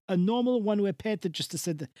just a normal one where Pat just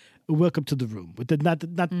said, welcome to the room, but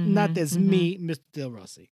not as me, Mr. Del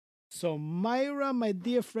Rossi. So Myra, my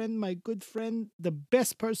dear friend, my good friend, the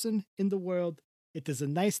best person in the world, it is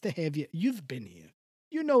nice to have you. You've been here.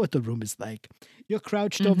 You know what the room is like. You're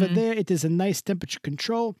crouched over there. It is a nice temperature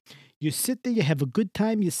control. You sit there, you have a good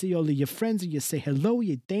time. You see all of your friends and you say hello,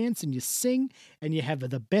 you dance and you sing and you have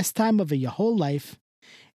the best time of your whole life.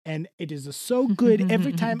 And it is so good.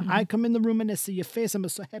 Every time I come in the room and I see your face, I'm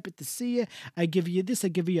so happy to see you. I give you this. I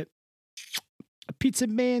give you a Pizza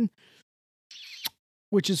Man,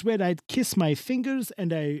 which is where I kiss my fingers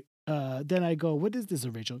and then I go, what is this,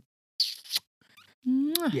 Rachel?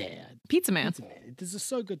 Yeah. Pizza Man. It is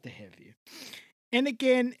so good to have you. And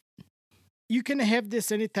again, you can have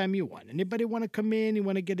this anytime you want. Anybody want to come in, you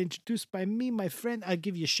want to get introduced by me, my friend, I'll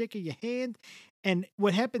give you a shake of your hand. And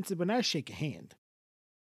what happens is when I shake a hand,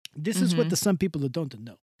 this is what some people don't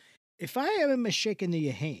know. if I am shaking in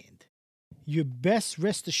your hand, you best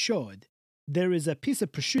rest assured there is a piece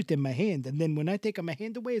of prosciutto in my hand, and then when I take my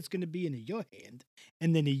hand away, it's going to be in your hand,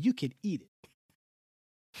 and then you can eat it.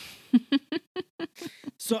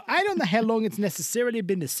 So I don't know how long it's necessarily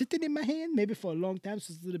been sitting in my hand. Maybe for a long time,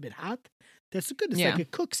 so it's a little bit hot. That's good. It's like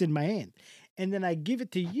it cooks in my hand. And then I give it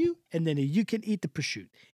to you, and then you can eat the prosciutto.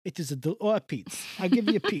 It is or a pizza. I'll give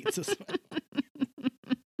you a pizza.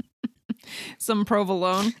 Some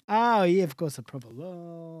provolone. Oh, yeah, of course, a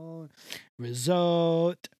provolone,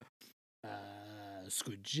 risotto,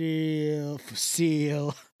 scougil,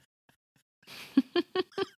 fusil,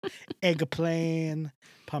 eggplant,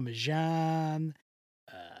 parmesan,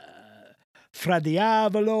 fra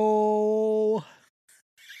diavolo,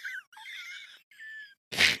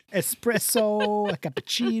 espresso, a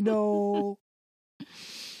cappuccino,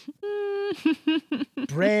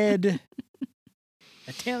 bread.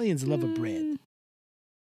 Italians love a bread.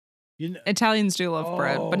 You know, Italians do love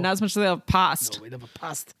bread, but not as much as they love pasta. No, we love a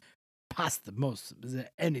pasta. Pasta most. Is there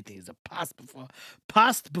anything? Is a pasta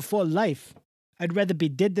before life. I'd rather be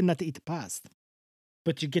dead than not to eat the pasta.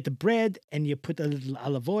 But you get the bread and you put a little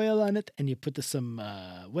olive oil on it and you put some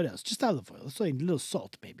what else? Just olive oil. So a little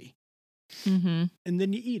salt maybe. Mm-hmm. And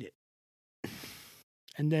then you eat it.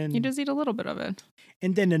 And then you just eat a little bit of it.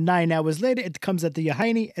 And then 9 hours later, it comes out the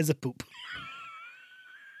Yahaini as a poop.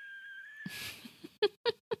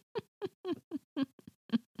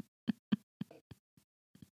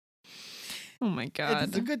 Oh my God.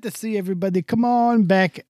 It's good to see everybody. Come on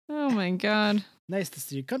back. Oh my God. Nice to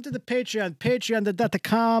see you. Come to the Patreon,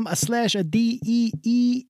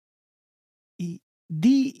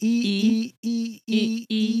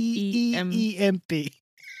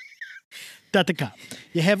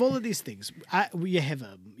 You have all of these things. You have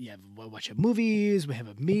watching movies. We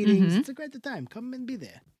have meetings. Mm-hmm. It's a great time. Come and be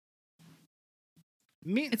there.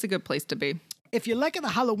 It's a good place to be. If you like the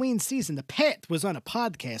Halloween season, the Pat was on a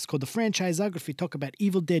podcast called The Franchisography, talk about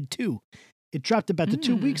Evil Dead 2. It dropped about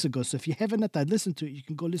 2 weeks ago, so if you haven't listened to it, you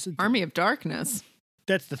can go listen to Army of Darkness.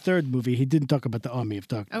 That's the third movie. He didn't talk about the Army of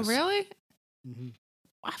Darkness. Oh, really? Mm-hmm.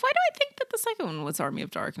 Why do I think that the second one was Army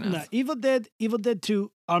of Darkness? No, Evil Dead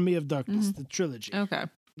 2, Army of Darkness, the trilogy. Okay. And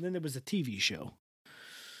then there was a TV show.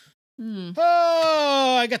 Mm.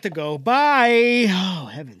 Oh, I got to go. Bye. Oh,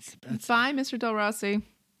 heavens. Bye, Mr. Del Rossi.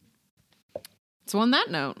 So on that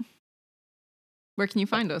note, where can you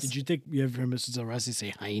find us? Did you think you ever heard Mr. Del Rossi say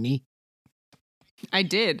Heine? I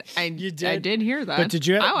did. You did? I did hear that. But did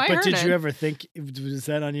you? I heard did it. you ever think? Was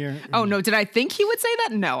that on your? Oh no! Did I think he would say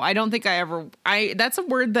that? No, I don't think I ever. That's a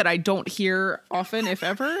word that I don't hear often, if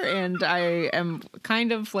ever, and I am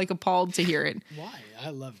kind of like appalled to hear it. Why? I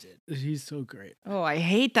loved it. He's so great. Oh, I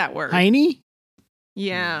hate that word. Heine?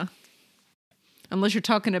 Yeah. Unless you're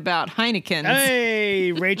talking about Heineken's.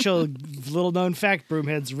 Hey, Rachel, little known fact,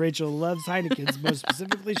 Broomheads. Rachel loves Heineken's. More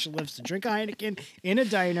specifically, she loves to drink a Heineken in a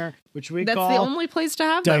diner, which we call... That's the only place to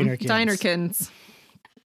have Dinerkins. them. Dinerkins.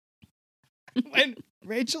 When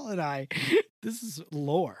Rachel and I, this is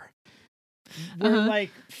lore. We're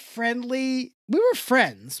like friendly. We were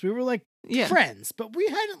friends. We were like friends, but we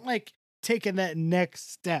hadn't like taken that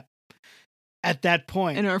next step at that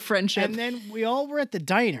point in our friendship. And then we all were at the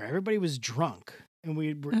diner. Everybody was drunk. And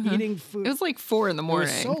we were eating food. It was like 4 a.m.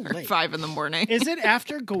 So or late. 5 a.m. Is it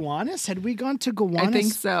after Gowanus? Had we gone to Gowanus? I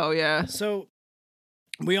think so, yeah. So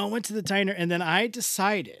we all went to the diner, and then I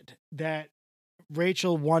decided that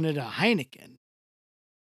Rachel wanted a Heineken.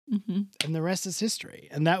 Mm-hmm. And the rest is history.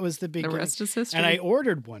 And that was the beginning. The rest is history. And I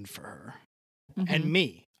ordered one for her and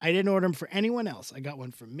me. I didn't order them for anyone else. I got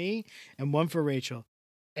one for me and one for Rachel.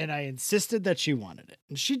 And I insisted that she wanted it.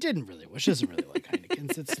 And she didn't really. Well, she doesn't really like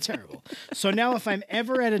Heinekens. It's terrible. So now if I'm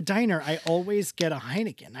ever at a diner, I always get a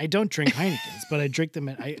Heineken. I don't drink Heinekens, but I drink them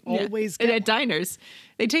I always get at diners.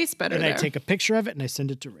 They taste better and there. I take a picture of it and I send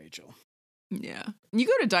it to Rachel. Yeah. You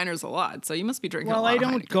go to diners a lot, so you must be drinking a lot I of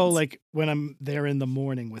don't Heinekens. go like when I'm there in the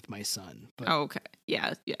morning with my son. But, oh, okay.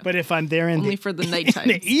 Yeah, yeah. But if I'm there only for the nighttime,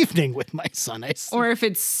 in the evening with my son, or if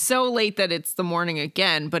it's so late that it's the morning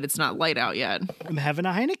again, but it's not light out yet. I'm having a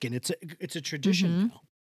Heineken. It's a tradition now.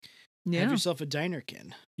 Yeah. Have yourself a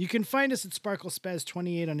dinerkin. You can find us at Sparkle Spaz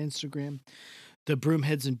 28 on Instagram, the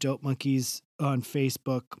Broomheads and Dope Monkeys on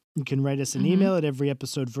Facebook. You can write us an email at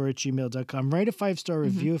everyepisode@gmail.com. Write a 5-star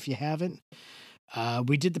review if you haven't.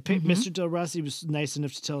 We did the Mr. Del Rossi was nice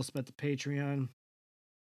enough to tell us about the Patreon.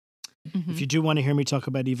 If you do want to hear me talk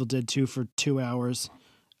about Evil Dead 2 for 2 hours,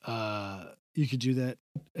 you could do that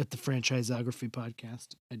at the Franchisography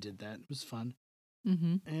podcast. I did that. It was fun.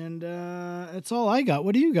 And that's all I got.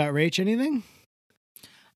 What do you got, Rach? Anything?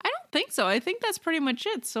 I don't think so. I think that's pretty much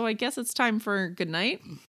it. So I guess it's time for good night.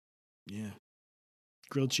 Yeah.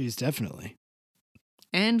 Grilled cheese, definitely.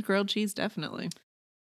 And grilled cheese, definitely.